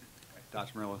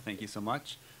 Dr. Murillo, thank you so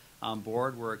much.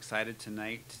 Board, we're excited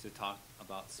tonight to talk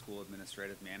about school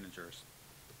administrative managers.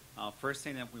 First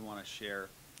thing that we want to share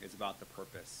is about the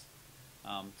purpose.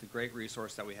 It's a great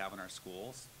resource that we have in our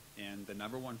schools, and the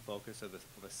number one focus of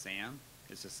a SAM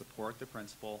is to support the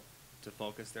principal to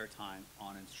focus their time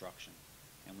on instruction.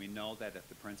 And we know that if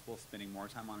the principal is spending more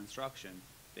time on instruction,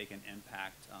 they can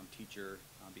impact teacher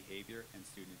behavior and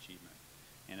student achievement.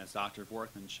 And as Dr.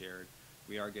 Borthman shared,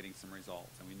 we are getting some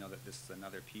results, and we know that this is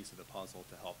another piece of the puzzle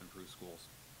to help improve schools.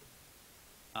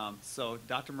 So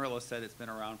Dr. Murillo said it's been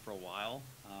around for a while.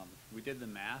 We did the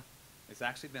math. It's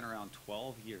actually been around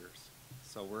 12 years.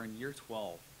 So we're in year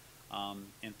 12.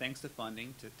 And thanks to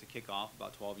funding to kick off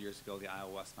about 12 years ago, the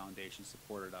Iowa West Foundation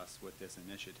supported us with this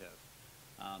initiative.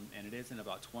 And it is in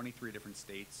about 23 different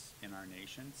states in our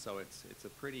nation. So it's a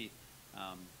pretty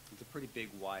big,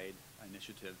 wide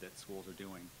initiative that schools are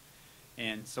doing.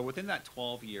 And so within that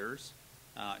 12 years,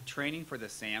 training for the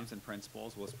SAMs and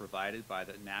principals was provided by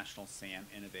the National SAM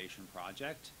Innovation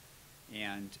Project,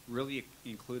 and really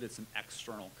included some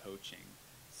external coaching.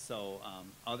 So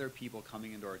other people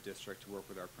coming into our district to work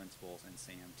with our principals and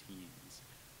SAM teams.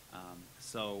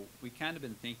 So we kind of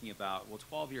been thinking about, well,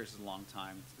 12 years is a long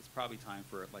time. It's probably time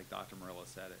for, like Dr. Murillo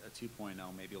said, a 2.0,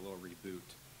 maybe a little reboot.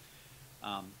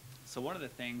 So one of the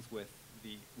things with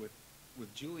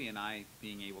Julie and I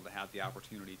being able to have the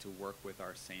opportunity to work with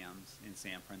our SAMs and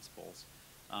SAM principals,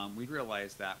 we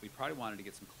realized that we probably wanted to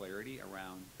get some clarity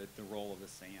around the role of the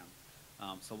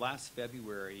SAM. So last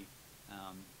February,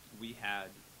 we had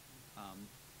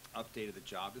updated the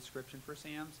job description for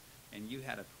SAMs, and you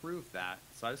had approved that.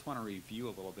 So I just want to review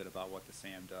a little bit about what the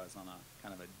SAM does on a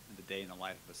kind of the day in the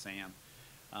life of a SAM.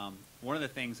 One of the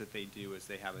things that they do is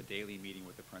they have a daily meeting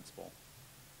with the principal.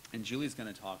 And Julie's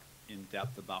going to talk in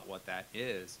depth about what that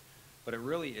is, but it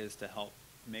really is to help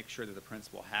make sure that the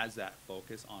principal has that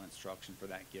focus on instruction for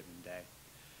that given day.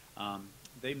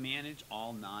 They manage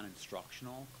all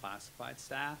non-instructional classified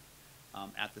staff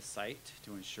at the site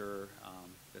to ensure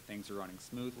that things are running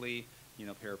smoothly. You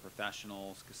know,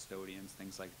 paraprofessionals, custodians,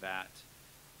 things like that.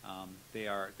 They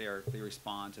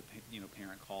respond to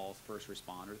parent calls, first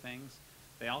responder things.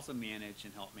 They also manage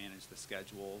and help manage the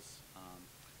schedules,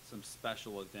 some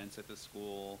special events at the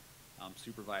school,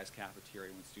 supervised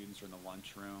cafeteria when students are in the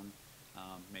lunchroom,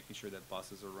 making sure that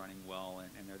buses are running well,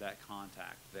 and they're that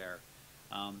contact there.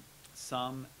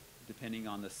 Some, depending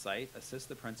on the site, assist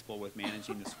the principal with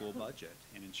managing the school budget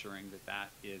and ensuring that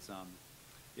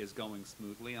is going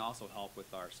smoothly, and also help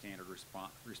with our standard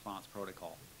response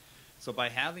protocol. So by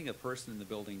having a person in the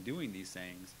building doing these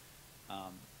things,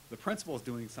 the principal is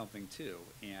doing something too,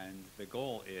 and the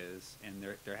goal is, and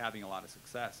they're having a lot of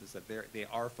success, is that they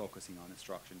are focusing on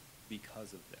instruction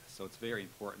because of this. So it's very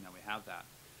important that we have that.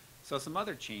 So some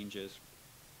other changes,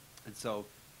 and so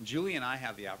Julie and I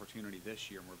have the opportunity this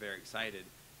year, and we're very excited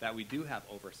that we do have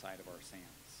oversight of our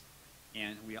SAMs,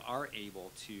 and we are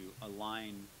able to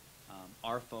align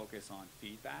our focus on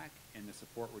feedback and the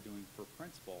support we're doing for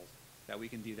principals, that we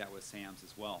can do that with SAMs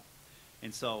as well.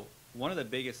 And so one of the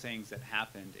biggest things that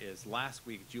happened is last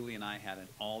week, Julie and I had an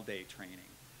all-day training,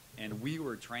 and we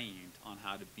were trained on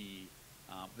how to be,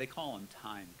 they call them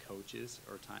time coaches,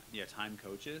 or time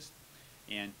coaches.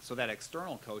 And so that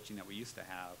external coaching that we used to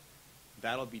have,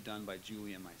 that'll be done by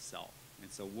Julie and myself.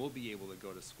 And so we'll be able to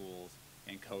go to schools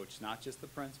and coach not just the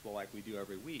principal like we do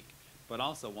every week, but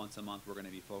also once a month we're going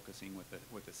to be focusing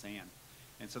with the SAM.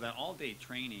 And so that all-day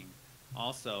training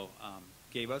also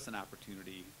gave us an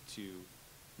opportunity to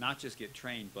not just get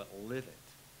trained, but live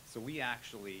it. So we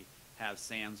actually have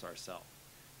SAMs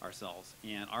ourselves.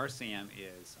 And our SAM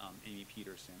is Amy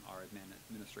Peterson, our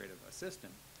administrative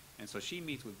assistant. And so she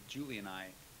meets with Julie and I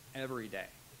every day,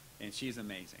 and she's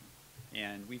amazing.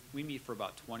 And we meet for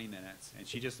about 20 minutes, and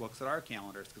she just looks at our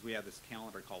calendars, because we have this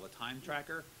calendar called a time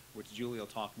tracker, which Julie will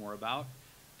talk more about,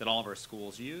 that all of our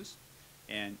schools use.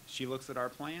 And she looks at our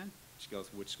plan. She goes,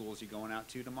 which schools are you going out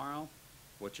to tomorrow?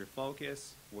 What's your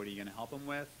focus? What are you going to help them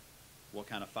with? What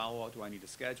kind of follow-up do I need to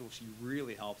schedule? She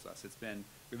really helps us.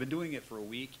 We've been doing it for a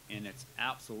week, and it's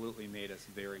absolutely made us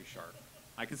very sharp.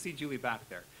 I can see Julie back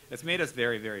there. It's made us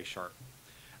very, very sharp.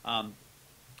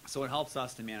 So it helps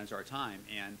us to manage our time,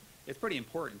 and it's pretty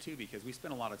important too, because we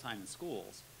spend a lot of time in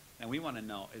schools, and we want to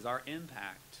know, is our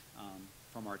impact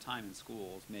from our time in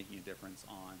schools making a difference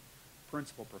on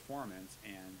principal performance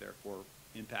and therefore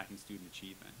impacting student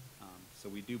achievement? So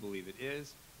we do believe it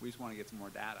is. We just want to get some more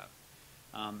data.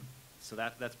 So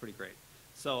that's pretty great.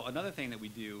 So another thing that we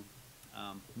do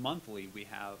monthly, we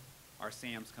have our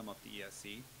SAMs come up to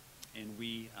ESC, and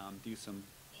we do some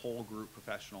whole group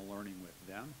professional learning with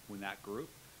them, with that group.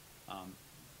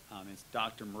 As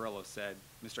Dr. Murillo said,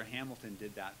 Mr. Hamilton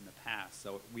did that in the past,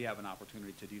 so we have an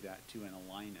opportunity to do that too and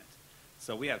align it.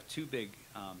 So we have two big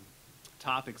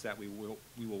topics that we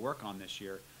will work on this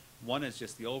year. One is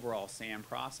just the overall SAM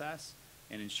process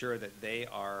and ensure that they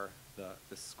are,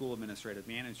 the school administrative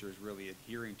managers really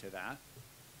adhering to that.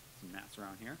 Some mats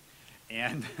around here.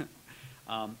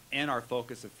 And our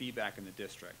focus of feedback in the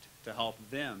district to help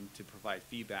them to provide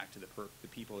feedback to the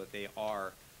people that they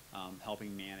are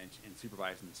helping manage and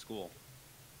supervise in the school.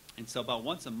 And so about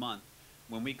once a month,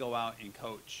 when we go out and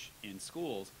coach in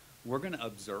schools, we're going to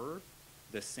observe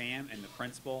the SAM and the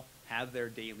principal have their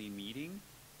daily meeting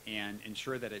and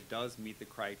ensure that it does meet the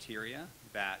criteria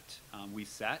that we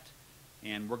set.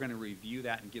 And we're going to review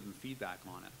that and give them feedback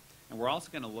on it. And we're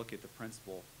also going to look at the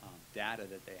principal data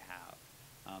that they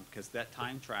have, because that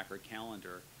time tracker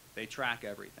calendar, they track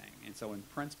everything. And so when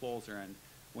principals are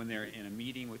when they're in a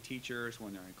meeting with teachers,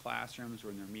 when they're in classrooms,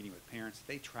 when they're meeting with parents,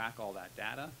 they track all that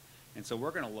data. And so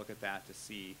we're going to look at that to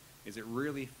see, is it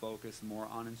really focused more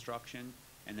on instruction?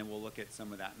 And then we'll look at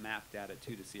some of that map data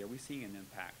too to see, are we seeing an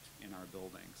impact in our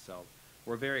building? So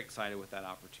we're very excited with that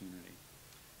opportunity.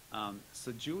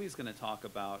 So Julie's going to talk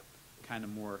about kind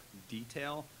of more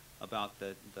detail about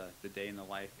the day in the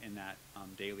life in that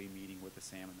daily meeting with the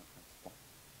SAM and the principal.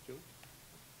 Julie?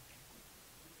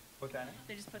 Put that in.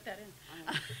 They just put that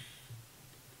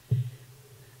in.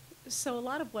 So a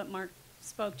lot of what Mark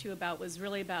spoke to you about was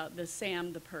really about the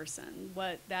SAM, the person,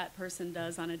 what that person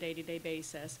does on a day-to-day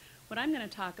basis. What I'm going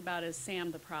to talk about is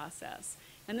SAM, the process.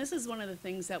 And this is one of the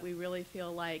things that we really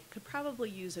feel like could probably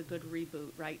use a good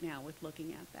reboot right now with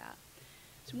looking at that.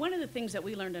 So one of the things that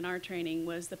we learned in our training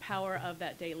was the power of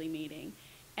that daily meeting.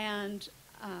 And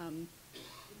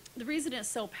the reason it's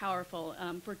so powerful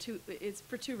it's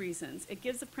for two reasons. It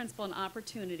gives the principal an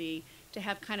opportunity to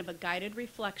have kind of a guided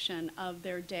reflection of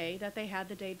their day that they had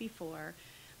the day before.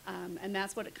 And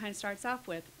that's what it kind of starts off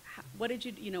with. What did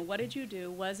you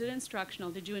do? Was it instructional?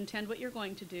 Did you intend what you're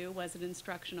going to do? Was it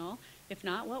instructional? If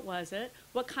not, what was it?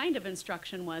 What kind of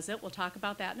instruction was it? We'll talk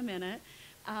about that in a minute.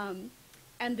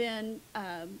 And then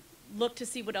look to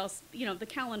see what else, the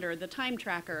calendar, the time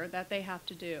tracker that they have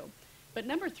to do. But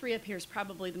number 3 up here is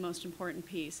probably the most important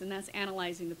piece, and that's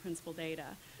analyzing the principal data.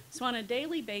 So on a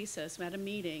daily basis, at a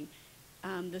meeting,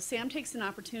 the SAM takes an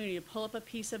opportunity to pull up a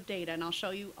piece of data, and I'll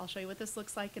show you what this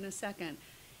looks like in a second.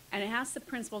 And it asks the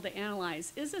principal to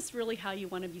analyze, is this really how you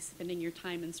want to be spending your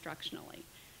time instructionally?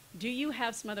 Do you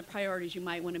have some other priorities you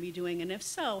might want to be doing? And if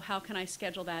so, how can I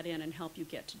schedule that in and help you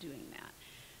get to doing that?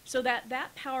 So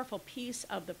that powerful piece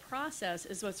of the process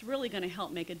is what's really going to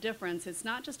help make a difference. It's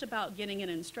not just about getting in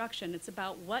instruction, it's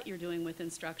about what you're doing with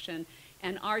instruction,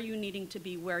 and are you needing to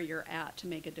be where you're at to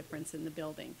make a difference in the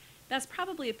building. That's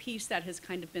probably a piece that has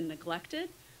kind of been neglected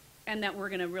and that we're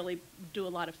going to really do a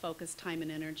lot of focus, time,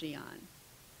 and energy on.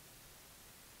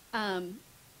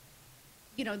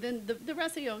 Then the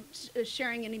rest of,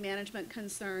 sharing any management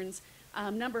concerns.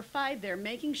 Number 5 there,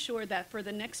 making sure that for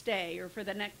the next day or for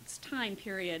the next time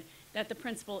period that the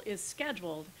principal is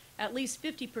scheduled at least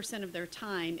 50% of their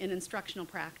time in instructional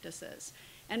practices.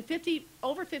 And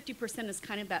over 50% is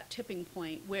kind of that tipping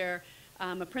point where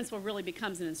a principal really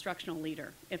becomes an instructional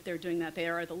leader. If they're doing that, they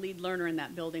are the lead learner in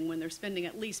that building when they're spending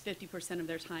at least 50% of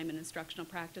their time in instructional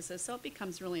practices. So it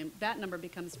becomes that number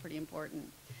becomes pretty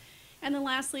important. And then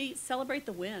lastly, celebrate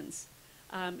the wins.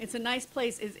 It's a nice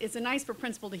place, it's nice for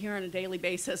principal to hear on a daily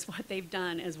basis what they've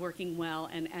done is working well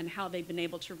and how they've been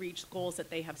able to reach goals that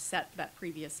they have set that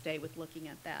previous day with looking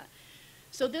at that.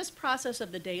 So this process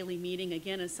of the daily meeting,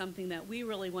 again, is something that we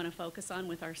really want to focus on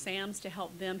with our SAMs to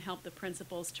help the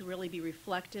principals to really be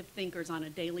reflective thinkers on a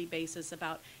daily basis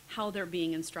about how they're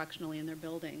being instructionally in their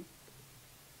building.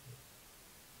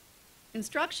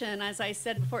 Instruction, as I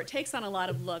said before, it takes on a lot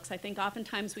of looks. I think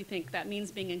oftentimes we think that means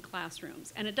being in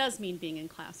classrooms, and it does mean being in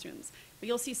classrooms. But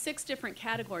you'll see 6 different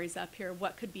categories up here of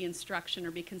what could be instruction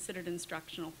or be considered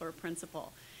instructional for a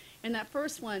principal. And that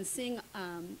first one, seeing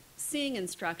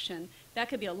instruction, that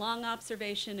could be a long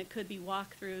observation, it could be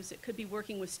walkthroughs, it could be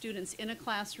working with students in a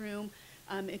classroom,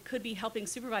 It could be helping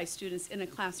supervise students in a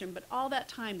classroom, but all that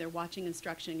time they're watching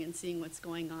instruction and seeing what's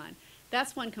going on.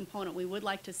 That's one component. We would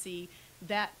like to see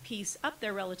that piece up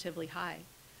there relatively high.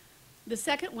 The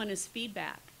second one is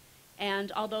feedback.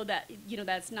 And although that,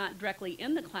 that's not directly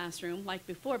in the classroom like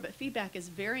before, but feedback is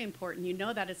very important. You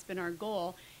know that it's been our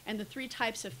goal. And the 3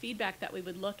 types of feedback that we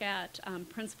would look at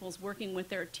principals working with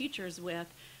their teachers with,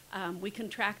 we can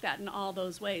track that in all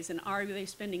those ways. And are they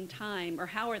spending time, or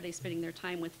how are they spending their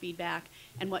time with feedback,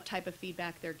 and what type of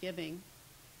feedback they're giving?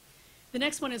 The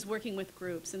next one is working with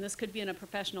groups, and this could be in a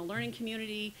professional learning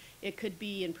community, it could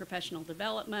be in professional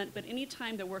development, but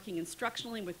anytime they're working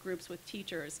instructionally with groups with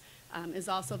teachers is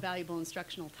also valuable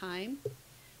instructional time.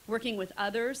 Working with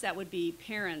others, that would be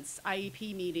parents,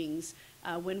 IEP meetings,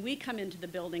 when we come into the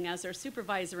building as their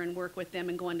supervisor and work with them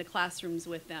and go into classrooms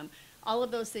with them. All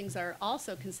of those things are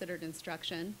also considered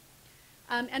instruction.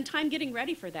 And time getting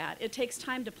ready for that. It takes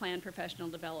time to plan professional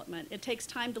development. It takes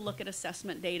time to look at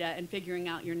assessment data and figuring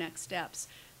out your next steps.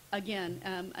 Again,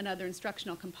 another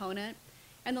instructional component.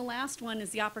 And the last one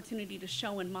is the opportunity to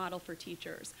show and model for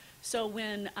teachers. So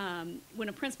when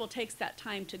a principal takes that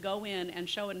time to go in and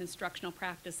show an instructional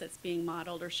practice that's being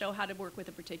modeled, or show how to work with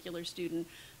a particular student,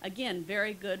 again,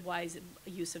 very good, wise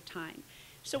use of time.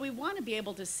 So we want to be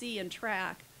able to see and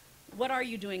track, what are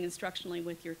you doing instructionally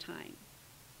with your time?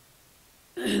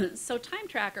 So Time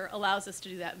Tracker allows us to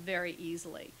do that very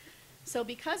easily. So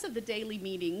because of the daily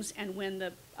meetings, and when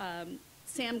the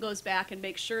SAM goes back and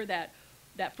makes sure that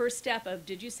that first step of,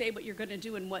 did you say what you're going to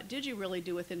do and what did you really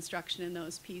do with instruction in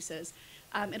those pieces,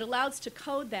 it allows to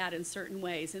code that in certain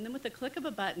ways. And then with the click of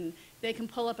a button, they can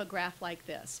pull up a graph like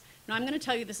this. Now I'm going to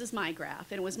tell you this is my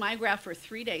graph, and it was my graph for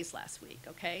 3 days last week,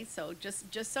 okay? So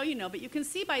just so you know, but you can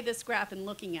see by this graph and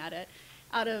looking at it,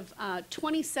 out of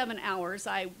 27 hours,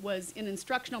 I was in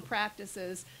instructional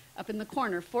practices up in the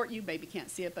corner. You maybe can't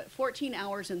see it, but 14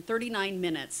 hours and 39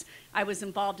 minutes I was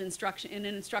involved in an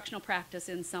instructional practice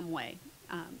in some way.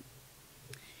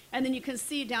 And then you can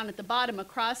see down at the bottom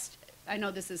across, I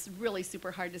know this is really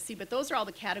super hard to see, but those are all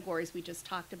the categories we just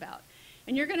talked about.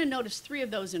 And you're going to notice 3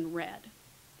 of those in red.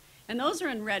 And those are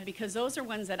in red because those are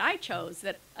ones that I chose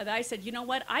that I said, you know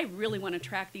what, I really want to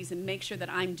track these and make sure that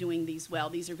I'm doing these well.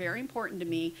 These are very important to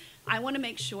me. I want to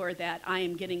make sure that I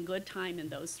am getting good time in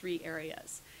those 3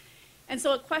 areas. And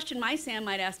so a question my SAM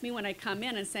might ask me when I come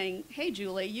in and saying, hey,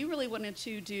 Julie, you really wanted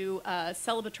to do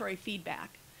celebratory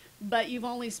feedback, but you've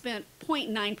only spent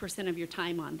 0.9% of your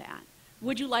time on that.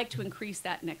 Would you like to increase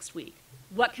that next week?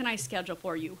 What can I schedule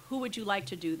for you? Who would you like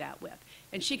to do that with?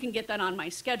 And she can get that on my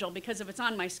schedule, because if it's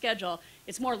on my schedule,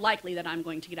 it's more likely that I'm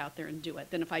going to get out there and do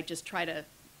it than if I just try to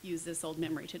use this old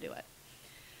memory to do it.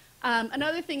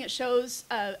 Another thing it shows,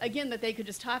 again, that they could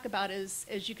just talk about is,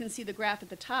 as you can see the graph at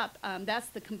the top, that's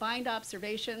the combined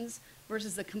observations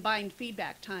versus the combined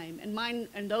feedback time. And mine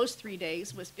in those 3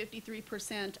 days was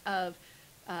 53% of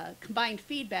combined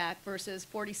feedback versus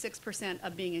 46%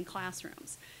 of being in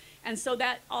classrooms. And so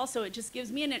that also, it just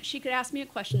gives me, and she could ask me a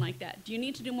question like that. Do you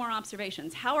need to do more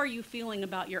observations? How are you feeling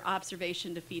about your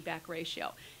observation to feedback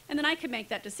ratio? And then I could make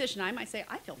that decision. I might say,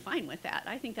 I feel fine with that.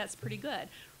 I think that's pretty good.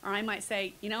 Or I might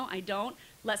say, you know, I don't.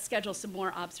 Let's schedule some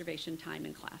more observation time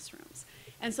in classrooms.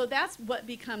 And so that's what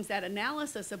becomes, that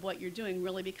analysis of what you're doing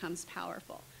really becomes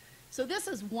powerful. So this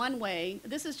is one way,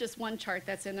 this is just one chart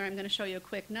that's in there. I'm going to show you a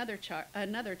quick another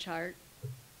chart.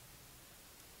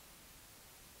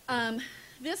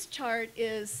 This chart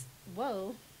is,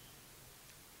 whoa,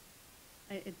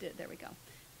 it did, there we go.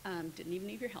 Didn't even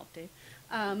need your help, Dave.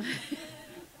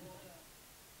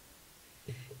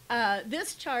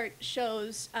 This chart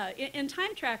shows, in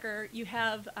Time Tracker, you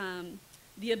have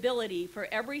the ability for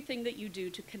everything that you do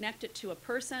to connect it to a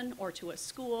person or to a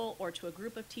school or to a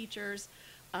group of teachers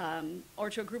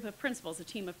or to a group of principals, a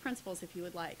team of principals if you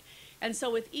would like. And so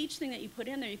with each thing that you put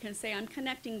in there, you can say, I'm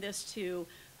connecting this to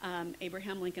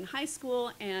Abraham Lincoln High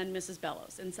School and Mrs.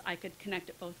 Bellows, and so I could connect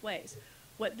it both ways.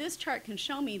 What this chart can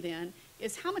show me then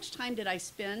is how much time did I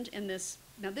spend in this.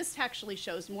 Now this actually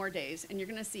shows more days, and you're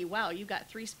going to see, wow, you got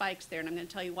 3 spikes there, and I'm going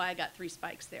to tell you why I got 3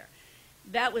 spikes there.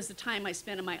 That was the time I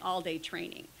spent in my all-day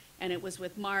training, and it was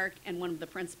with Mark and one of the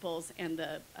principals and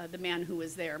the man who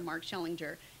was there, Mark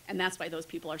Schellinger, and that's why those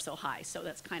people are so high, so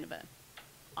that's kind of an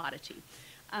oddity.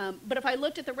 But if I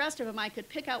looked at the rest of them, I could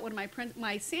pick out one of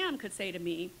my SAM could say to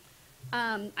me,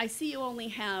 I see you only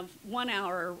have 1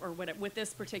 hour or whatever with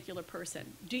this particular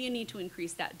person. Do you need to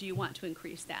increase that? Do you want to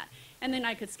increase that? And then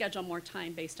I could schedule more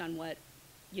time based on what,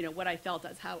 you know, what I felt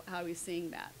as how he's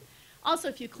seeing that. Also,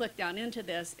 if you click down into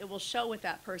this, it will show with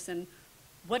that person,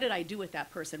 what did I do with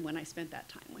that person when I spent that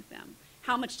time with them?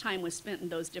 how much time was spent in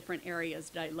those different areas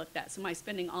that I looked at. So am I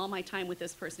spending all my time with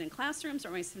this person in classrooms, or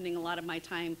am I spending a lot of my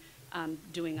time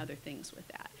doing other things with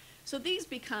that? So these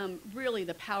become really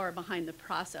the power behind the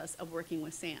process of working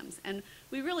with SAMs. And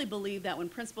we really believe that when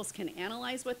principals can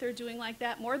analyze what they're doing like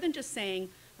that, more than just saying,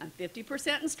 I'm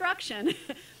 50% instruction,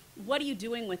 what are you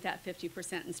doing with that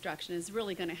 50% instruction is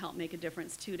really going to help make a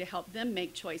difference too, to help them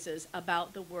make choices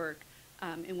about the work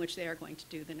in which they are going to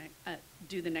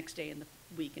do the next day in the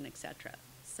week, and et cetera.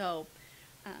 So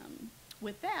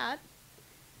with that,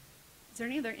 is there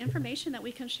any other information that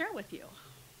we can share with you?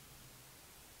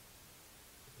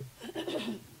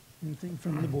 Anything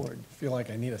from the board? I feel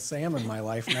like I need a Sam in my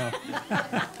life now.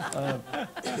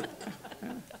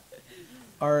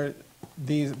 Are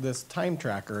this time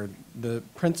tracker, the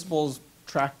principals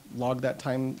log that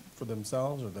time for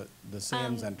themselves, or the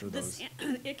SAMs enter those?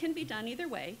 It can be done either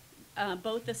way.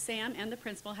 Both the SAM and the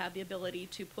principal have the ability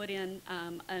to put in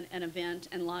an event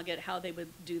and log it how they would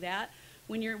do that.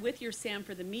 When you're with your SAM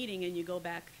for the meeting and you go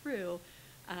back through,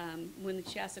 when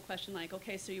she asks a question like,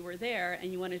 okay, so you were there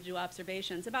and you wanted to do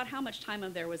observations, about how much time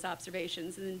of there was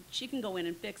observations, and then she can go in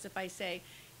and fix if I say,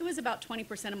 it was about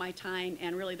 20% of my time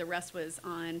and really the rest was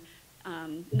on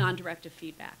non-directive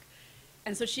feedback.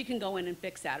 And so she can go in and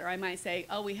fix that. Or I might say,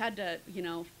 oh, we had to,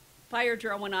 fire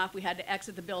drill went off, we had to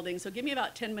exit the building, so give me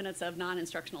about 10 minutes of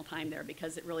non-instructional time there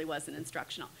because it really wasn't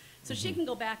instructional. So she can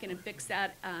go back in and fix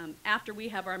that after we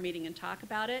have our meeting and talk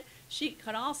about it. She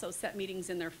could also set meetings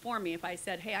in there for me. If I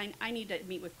said, hey, I need to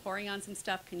meet with Corey on some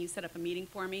stuff, can you set up a meeting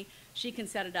for me? She can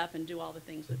set it up and do all the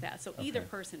things with that. So either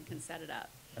person can set it up.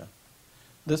 Yeah.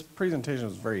 This presentation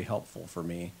was very helpful for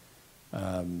me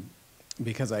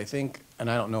because I think, and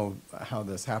I don't know how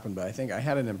this happened, but I think I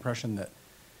had an impression that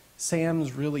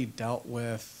SAM's really dealt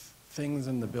with things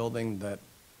in the building that,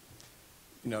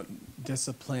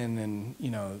 discipline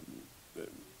and,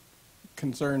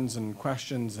 concerns and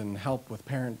questions and help with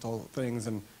parental things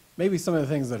and maybe some of the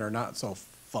things that are not so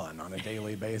fun on a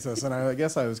daily basis. And I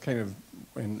guess I was kind of,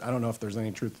 and I don't know if there's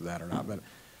any truth to that or not, but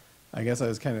I guess I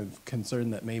was kind of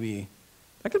concerned that maybe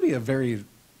that could be a very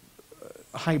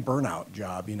high burnout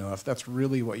job, if that's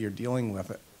really what you're dealing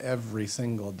with every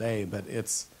single day. But it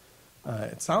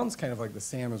sounds kind of like the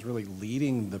SAM is really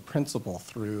leading the principal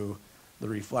through the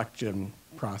reflection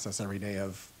process every day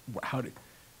of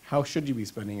how should you be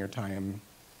spending your time,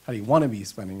 how do you want to be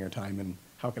spending your time, and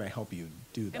how can I help you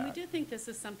do that? And we do think this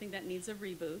is something that needs a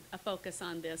reboot, a focus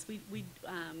on this.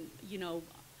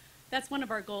 That's one of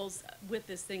our goals with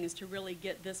this thing, is to really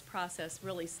get this process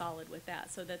really solid with that,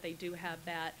 so that they do have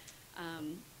that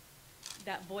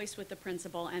that voice with the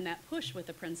principal and that push with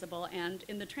the principal. And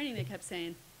in the training, they kept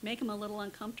saying, make them a little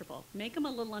uncomfortable, make them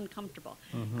a little uncomfortable.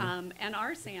 And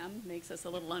our SAM makes us a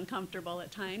little uncomfortable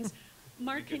at times.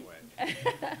 Mark,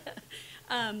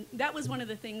 that was one of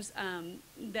the things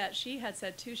that she had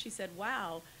said too. She said,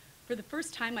 wow, for the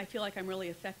first time, I feel like I'm really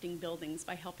affecting buildings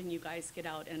by helping you guys get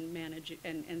out and manage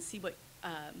and see what,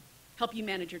 help you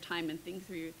manage your time and think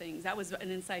through your things. That was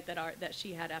an insight that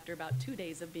she had after about 2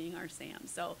 days of being our SAM.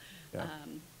 So,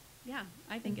 Yeah.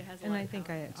 I think it has a And lot I of think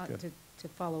power. I ought to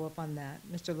follow up on that,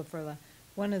 Mr. LaFurla.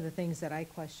 One of the things that I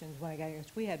questioned when I got here is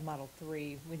we had Model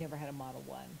 3, we never had a Model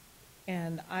 1.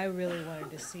 And I really wanted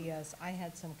to see us, I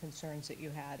had some concerns that you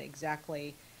had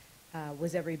exactly,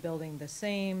 was every building the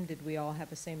same? Did we all have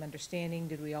the same understanding?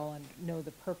 Did we all know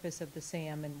the purpose of the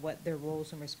SAM and what their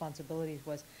roles and responsibilities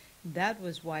was? That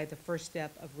was why the first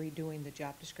step of redoing the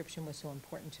job description was so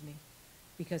important to me,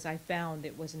 because I found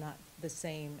it was not the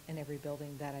same in every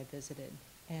building that I visited.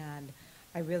 And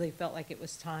I really felt like it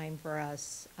was time for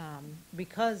us,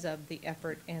 because of the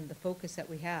effort and the focus that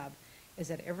we have, is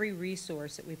that every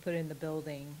resource that we put in the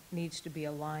building needs to be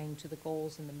aligned to the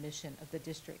goals and the mission of the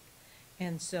district.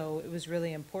 And so it was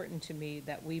really important to me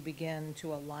that we begin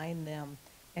to align them,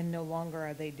 and no longer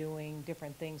are they doing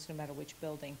different things no matter which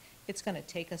building. It's going to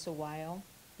take us a while,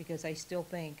 because I still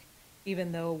think,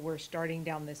 even though we're starting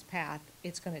down this path,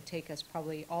 it's going to take us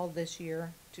probably all this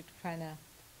year to kind of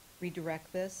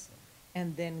redirect this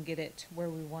and then get it where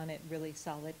we want it really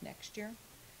solid next year.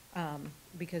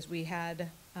 Because we had,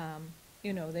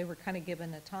 they were kind of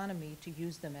given autonomy to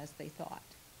use them as they thought,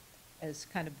 as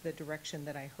kind of the direction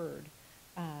that I heard.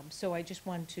 So I just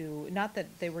want to, not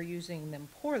that they were using them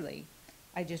poorly,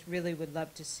 I just really would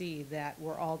love to see that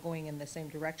we're all going in the same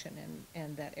direction,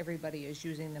 and that everybody is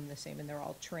using them the same, and they're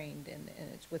all trained, and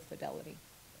it's with fidelity.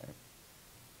 I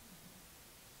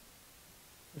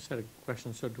just had a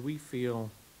question. So do we feel,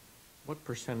 what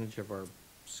percentage of our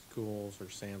schools or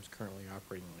SAMs currently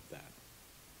operating like that?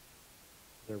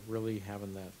 They're really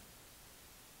having that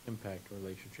impact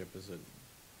relationship? Is it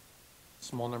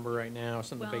small number right now,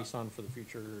 something to Well- base on for the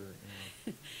future,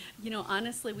 or,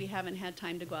 Honestly, we haven't had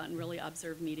time to go out and really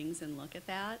observe meetings and look at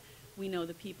that. We know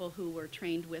the people who were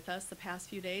trained with us the past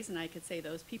few days, and I could say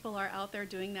those people are out there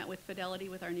doing that with fidelity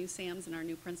with our new SAMs and our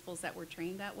new principals that were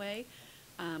trained that way.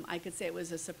 I could say it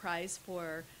was a surprise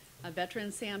for a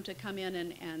veteran SAM to come in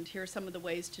and hear some of the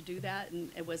ways to do that,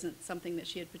 and it wasn't something that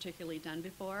she had particularly done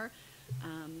before.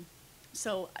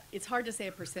 So it's hard to say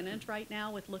a percentage right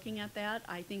now with looking at that.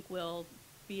 I think we'll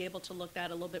be able to look at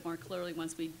it a little bit more clearly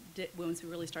once we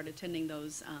really start attending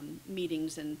those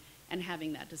meetings and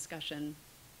having that discussion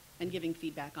and giving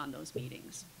feedback on those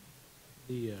meetings.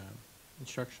 the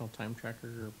instructional time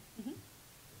tracker,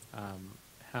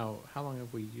 how long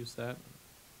have we used that?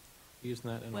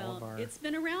 Using that in all of Well, our? it's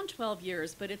been around 12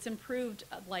 years, but it's improved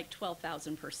like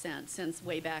 12,000% since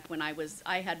way back when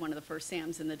I had one of the first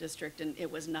SAMs in the district, and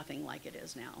it was nothing like it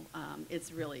is now.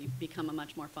 It's really become a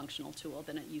much more functional tool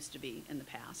than it used to be in the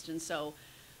past. And so,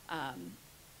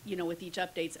 with each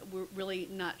updates, we're really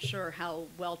not sure how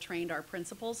well-trained our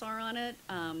principals are on it,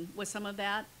 with some of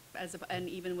that, and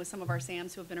even with some of our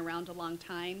SAMs who have been around a long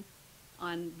time,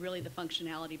 on really the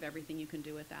functionality of everything you can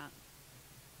do with that.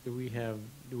 Do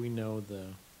we know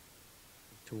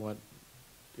to what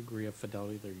degree of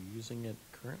fidelity they're using it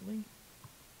currently?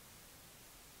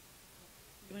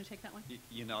 You want to take that one?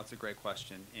 It's a great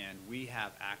question, and we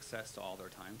have access to all their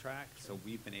time tracks, so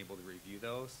we've been able to review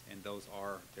those, and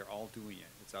they're all doing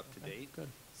it. It's up to Okay, date. good.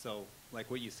 So, like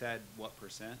what you said, what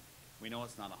percent? We know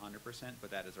it's not 100%,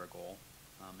 but that is our goal,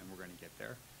 and we're gonna get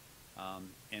there.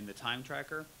 And the time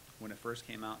tracker, when it first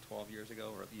came out 12 years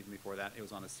ago, or even before that, it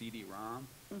was on a CD-ROM,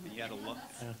 and you had to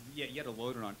you had to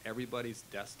load it on everybody's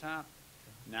desktop.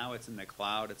 Now it's in the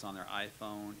cloud, it's on their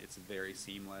iPhone, it's very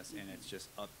seamless, and it just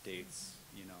updates,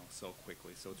 so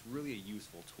quickly. So it's really a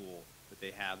useful tool that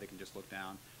they have. They can just look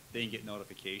down, they can get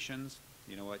notifications.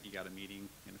 You know what, you got a meeting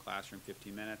in the classroom,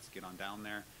 15 minutes, get on down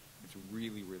there. It's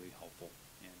really, really helpful.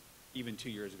 And even 2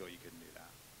 years ago, you couldn't do that.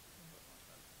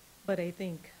 But I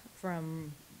think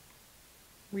from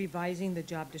revising the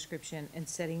job description and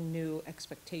setting new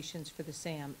expectations for the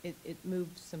SAM, it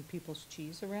moved some people's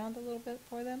cheese around a little bit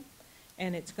for them.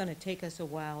 And it's gonna take us a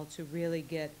while to really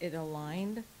get it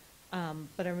aligned.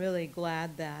 But I'm really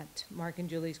glad that Mark and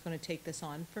Julie's gonna take this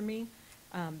on for me.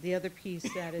 The other piece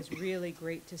that is really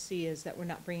great to see is that we're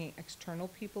not bringing external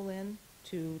people in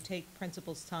to take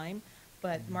principals' time,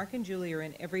 but Mark and Julie are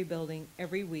in every building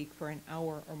every week for an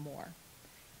hour or more.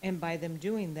 And by them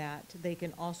doing that, they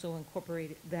can also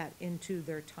incorporate that into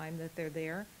their time that they're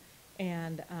there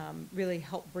and really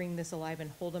help bring this alive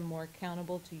and hold them more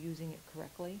accountable to using it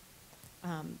correctly.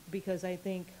 Because I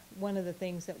think one of the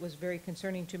things that was very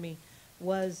concerning to me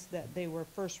was that they were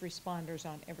first responders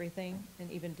on everything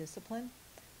and even discipline.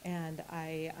 And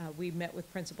we met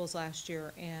with principals last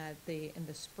year in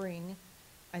the spring,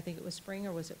 I think it was spring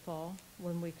or was it fall,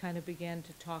 when we kind of began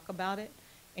to talk about it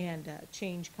and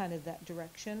change kind of that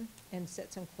direction and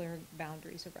set some clear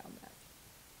boundaries around that.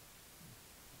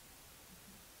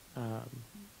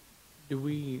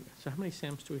 So how many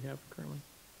SAMs do we have currently?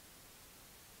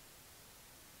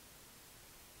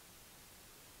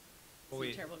 Well,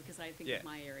 It's terrible because I think yeah. of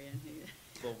my area.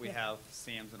 Well, we have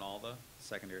SAMs in all the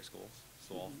secondary schools,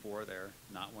 so all four there,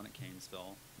 not one at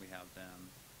Canesville. We have them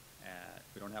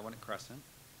we don't have one at Crescent.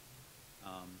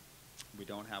 We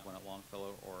don't have one at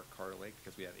Longfellow or Carter Lake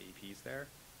because we have APs there,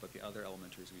 but the other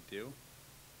elementaries we do.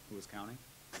 Who is counting?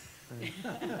 We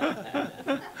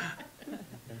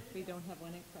don't have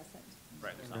one at Crescent.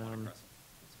 Right, there's not one at Um, Crescent.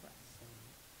 That's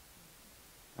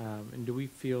correct. And do we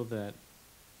feel that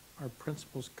our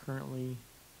principals currently,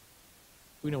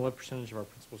 we know what percentage of our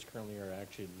principals currently are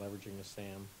actually leveraging the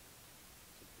SAM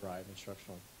to drive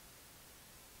instructional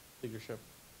leadership?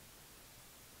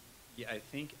 Yeah, I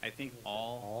think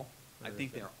All? I Or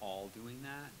think is it- they're all doing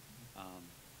that.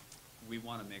 We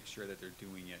want to make sure that they're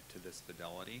doing it to this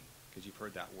fidelity, because you've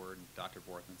heard that word, and Dr.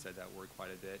 Borthman said that word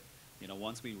quite a bit.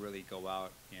 Once we really go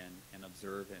out and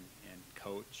observe and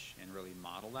coach and really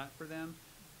model that for them,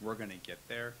 we're going to get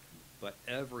there. But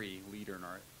every leader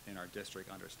in our district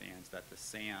understands that the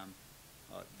SAM,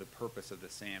 the purpose of the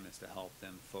SAM is to help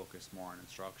them focus more on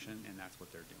instruction, and that's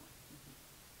what they're doing.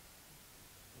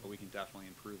 But we can definitely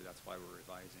improve it. That's why we're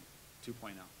revising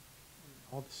 2.0.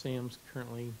 All the SAMs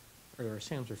currently, or our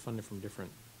SAMs are funded from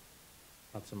different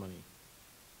pots of money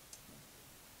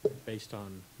based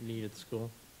on need at the school?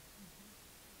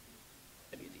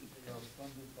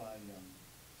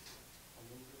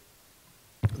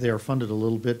 They are funded a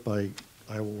little bit by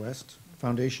Iowa West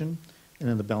Foundation, and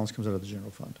then the balance comes out of the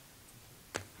general fund.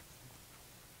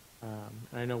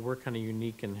 And I know we're kind of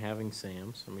unique in having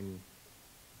SAMs. I mean,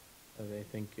 I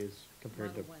think is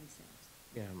compared to, Model 1 Sam's.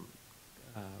 yeah,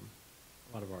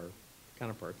 a lot of our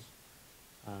counterparts.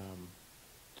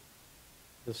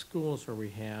 The schools where we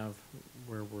have,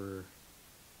 where we're,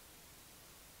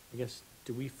 I guess,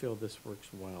 do we feel this works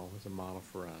well as a model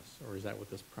for us? Or is that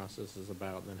what this process is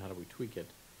about, and then how do we tweak it?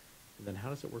 And then how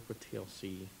does it work with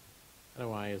TLC? How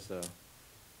do I, is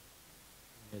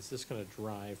this gonna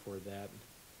drive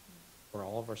where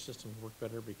all of our systems work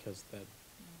better because that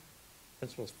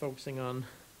principal's focusing on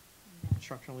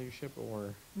instructional leadership,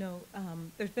 or? No,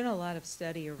 there's been a lot of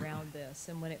study around this,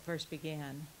 and when it first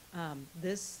began,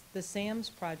 the SAMS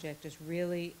project is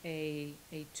really a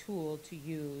tool to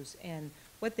use, and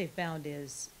what they found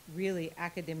is really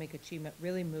academic achievement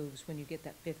really moves when you get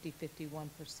that 51%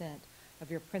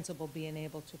 of your principal being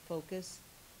able to focus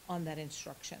on that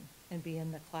instruction and be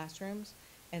in the classrooms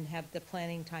and have the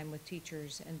planning time with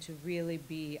teachers and to really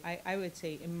be, I would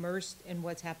say, immersed in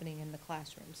what's happening in the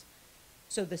classrooms.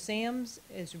 So the SAMs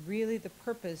is really, the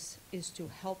purpose is to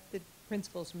help the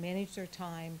principals manage their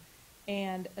time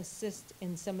and assist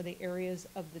in some of the areas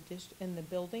of in the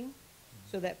building,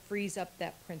 so that frees up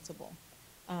that principal.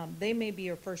 They may be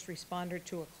a first responder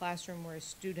to a classroom where a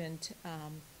student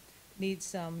needs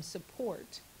some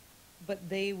support, but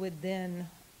they would then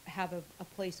have a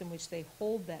place in which they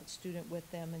hold that student with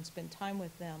them and spend time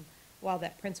with them while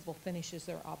that principal finishes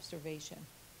their observation.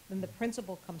 Then the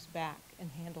principal comes back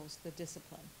and handles the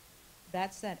discipline.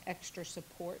 That's that extra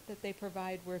support that they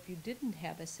provide, where if you didn't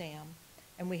have a SAM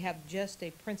and we have just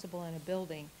a principal in a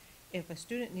building, if a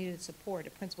student needed support,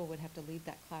 a principal would have to leave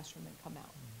that classroom and come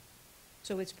out.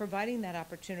 So it's providing that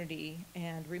opportunity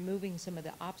and removing some of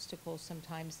the obstacles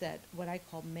sometimes that, what I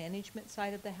call management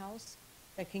side of the house,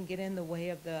 that can get in the way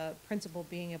of the principal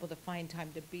being able to find time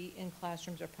to be in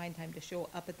classrooms or find time to show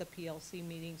up at the PLC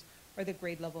meetings or the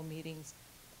grade level meetings.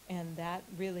 And that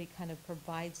really kind of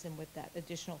provides them with that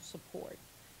additional support.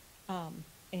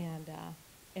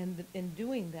 In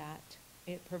doing that,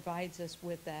 it provides us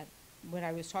with that, when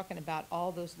I was talking about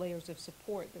all those layers of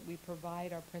support that we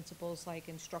provide our principals, like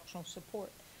instructional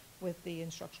support with the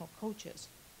instructional coaches.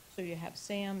 So you have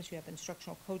SAMs, you have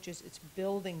instructional coaches. It's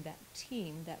building that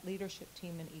team, that leadership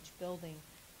team in each building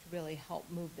to really help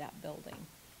move that building.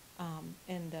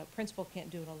 And the principal can't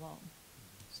do it alone,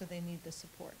 so they need the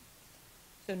support.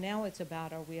 So now it's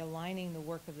about, are we aligning the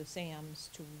work of the SAMs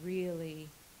to really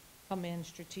come in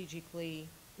strategically,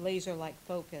 laser-like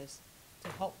focus to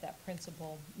help that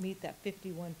principal meet that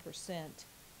 51%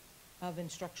 of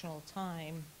instructional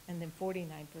time, and then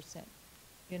 49%,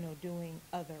 doing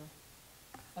other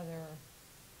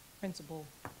principal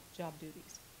job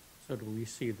duties. So do we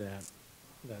see that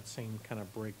same kind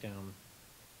of breakdown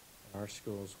in our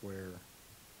schools, where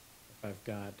if I've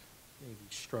got maybe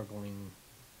struggling,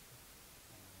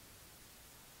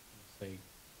 say,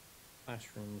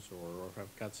 classrooms, or if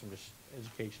I've got some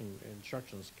education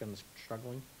instructions kind of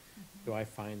struggling, do I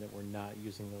find that we're not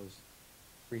using those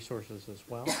resources as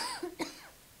well?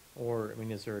 Or,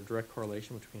 is there a direct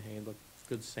correlation between, hey, look,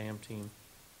 good SAM team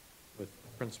with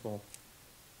principal,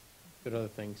 good other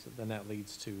things, then that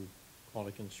leads to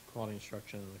quality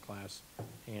instruction in the class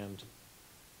and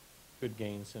good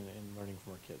gains in learning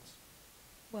from our kids?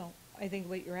 Well, I think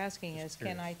what you're asking is,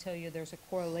 can I tell you there's a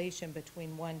correlation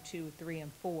between 1, 2, 3,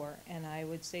 and 4? And I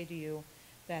would say to you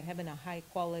that having a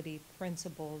high-quality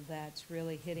principal that's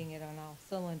really hitting it on all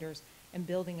cylinders and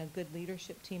building a good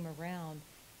leadership team around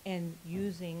and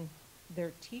using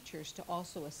their teachers to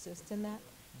also assist in that,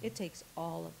 it takes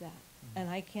all of that. And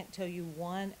I can't tell you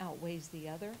one outweighs the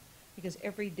other, because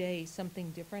every day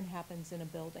something different happens in a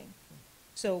building.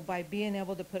 So by being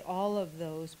able to put all of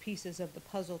those pieces of the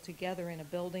puzzle together in a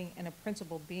building, and a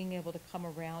principal being able to come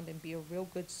around and be a real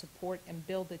good support and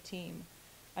build a team,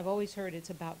 I've always heard it's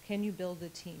about, can you build a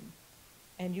team?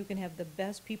 And you can have the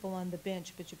best people on the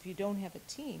bench, but if you don't have a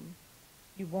team,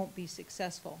 you won't be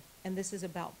successful. And this is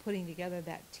about putting together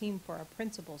that team for our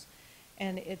principals.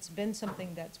 And it's been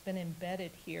something that's been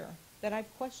embedded here that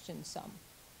I've questioned some.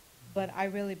 But I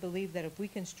really believe that if we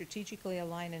can strategically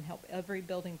align and help every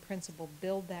building principal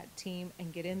build that team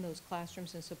and get in those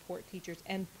classrooms and support teachers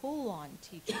and pull on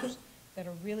teachers that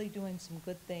are really doing some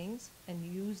good things and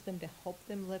use them to help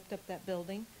them lift up that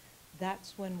building,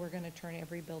 that's when we're going to turn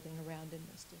every building around in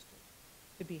this district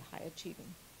to be high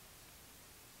achieving.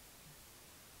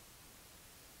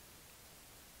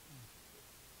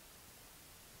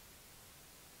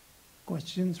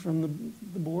 Questions from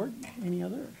the board? Any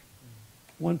other?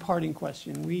 One parting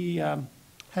question. We had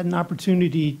an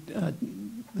opportunity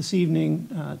this evening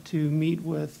to meet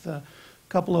with a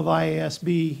couple of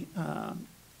IASB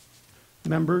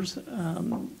members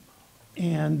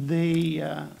And they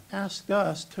asked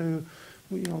us to,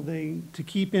 to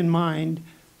keep in mind,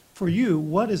 for you,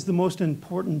 what is the most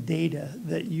important data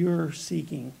that you're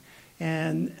seeking?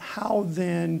 And how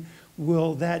then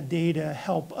will that data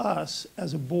help us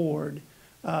as a board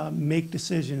make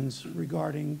decisions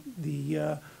regarding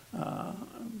the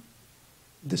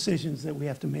decisions that we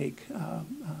have to make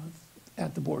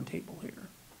at the board table here?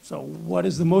 So what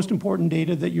is the most important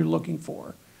data that you're looking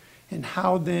for? And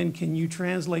how then can you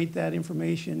translate that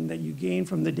information that you gain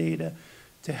from the data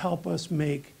to help us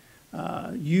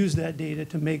use that data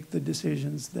to make the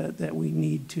decisions that we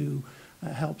need to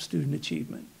help student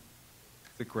achievement?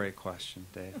 It's a great question,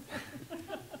 Dave.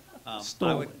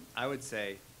 Stole it. I would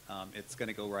say it's going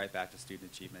to go right back to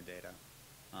student achievement data.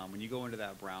 When you go into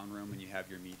that Brown room and you have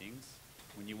your meetings,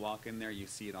 when you walk in there, you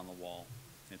see it on the wall.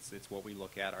 It's what we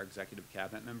look at, our executive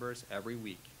cabinet members, every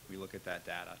week. We look at that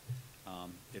data.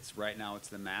 Right now it's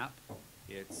the map.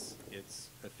 It's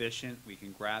efficient. We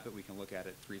can grab it. We can look at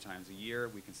it 3 times a year.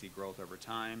 We can see growth over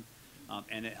time,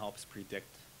 and it helps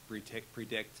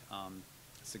predict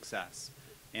success.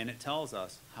 And it tells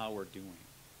us how we're doing.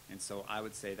 And so I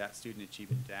would say that student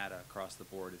achievement data across the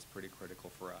board is pretty critical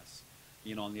for us.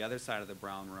 On the other side of the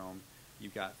Brown room,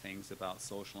 you've got things about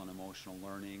social and emotional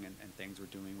learning and things we're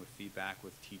doing with feedback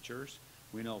with teachers.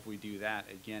 We know if we do that,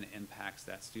 again, it impacts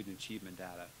that student achievement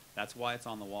data. That's why it's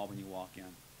on the wall when you walk in.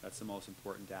 That's the most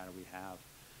important data we have.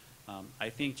 I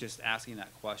think just asking that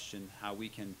question, how we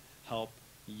can help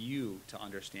you to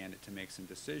understand it, to make some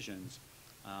decisions,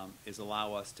 is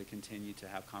allow us to continue to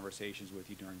have conversations with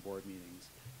you during board meetings,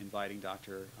 inviting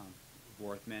Dr.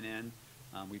 Worthman in.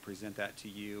 We present that to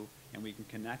you, and we can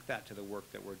connect that to the work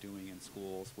that we're doing in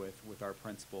schools with our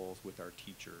principals, with our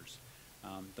teachers.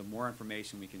 The more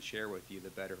information we can share with you, the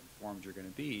better informed you're going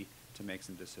to be to make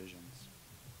some decisions.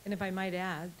 And if I might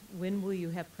add, when will you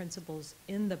have principals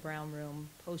in the Brown room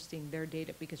posting their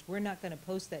data? Because we're not going to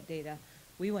post that data.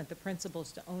 We want the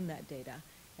principals to own that data.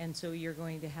 And so you're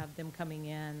going to have them coming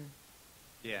in.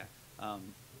 Yeah.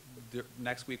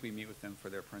 Next week we meet with them for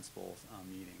their principals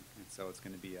meeting. And so it's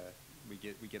going to be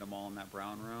we get them all in that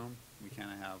Brown room. We kind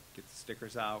of get the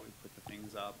stickers out, we put the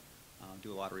things up,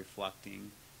 do a lot of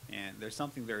reflecting. And there's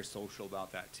something very social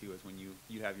about that too, is when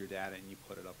you have your data and you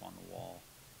put it up on the wall.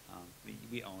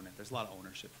 We own it. There's a lot of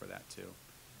ownership for that too.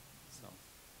 So,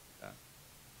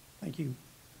 Thank you.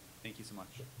 thank you so much.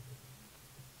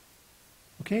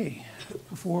 Okay,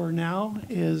 before now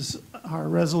is our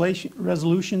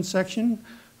resolution section.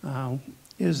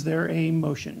 Is there a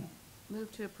motion?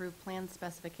 Move to approve plan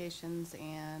specifications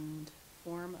and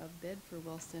form of bid for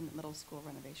Wilson Middle School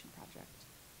renovation project.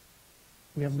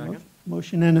 We have a Second.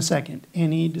 motion and a second.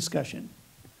 Any discussion?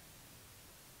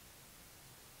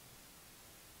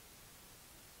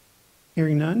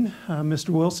 Hearing none. Mr.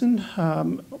 Wilson,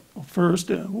 first,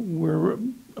 we're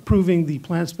approving the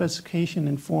plan specification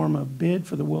and form of bid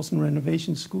for the Wilson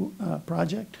renovation school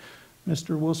project.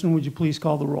 Mr. Wilson, would you please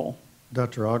call the roll?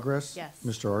 Dr. Ogres? Yes.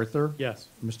 Mr. Arthur? Yes.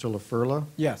 Mr. LaFurla?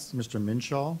 Yes. Mr.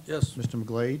 Minshaw? Yes. Mr.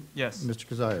 McGlade? Yes. Mr.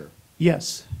 Kazire?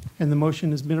 Yes, and the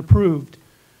motion has been approved.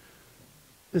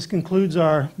 This concludes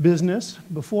our business.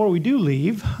 Before we do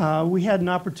leave, we had an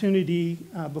opportunity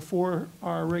before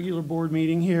our regular board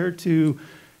meeting here to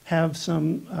have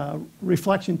some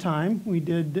reflection time. We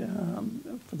did,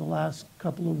 for the last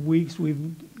couple of weeks,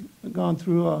 we've gone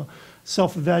through a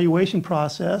self-evaluation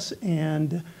process,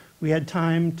 and we had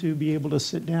time to be able to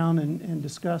sit down and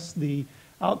discuss the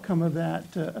outcome of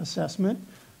that assessment.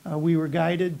 We were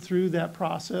guided through that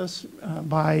process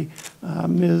by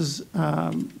Ms.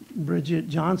 Bridget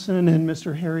Johnson and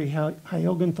Mr. Harry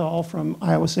Heilgenthal from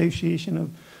Iowa Association of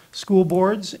School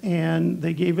Boards, and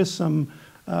they gave us some,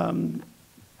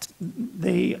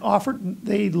 they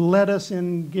led us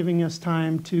in giving us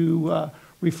time to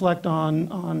reflect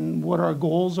on what our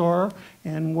goals are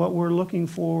and what we're looking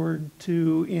forward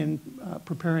to in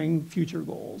preparing future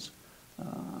goals.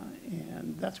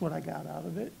 And that's what I got out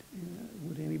of it.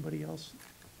 Would anybody else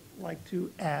like to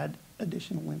add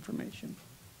additional information?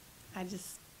 I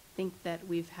just think that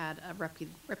we've had a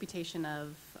reputation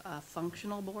of a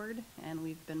functional board, and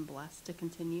we've been blessed to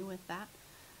continue with that.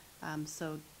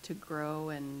 So to grow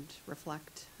and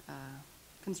reflect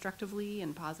constructively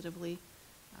and positively,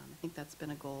 I think that's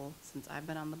been a goal since I've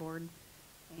been on the board,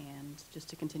 and just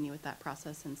to continue with that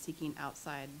process and seeking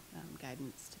outside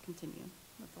guidance to continue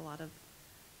with a lot of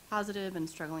positive and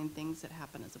struggling things that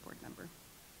happen as a board member.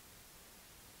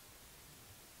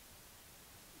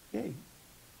 Okay.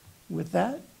 With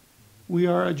that, we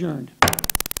are adjourned.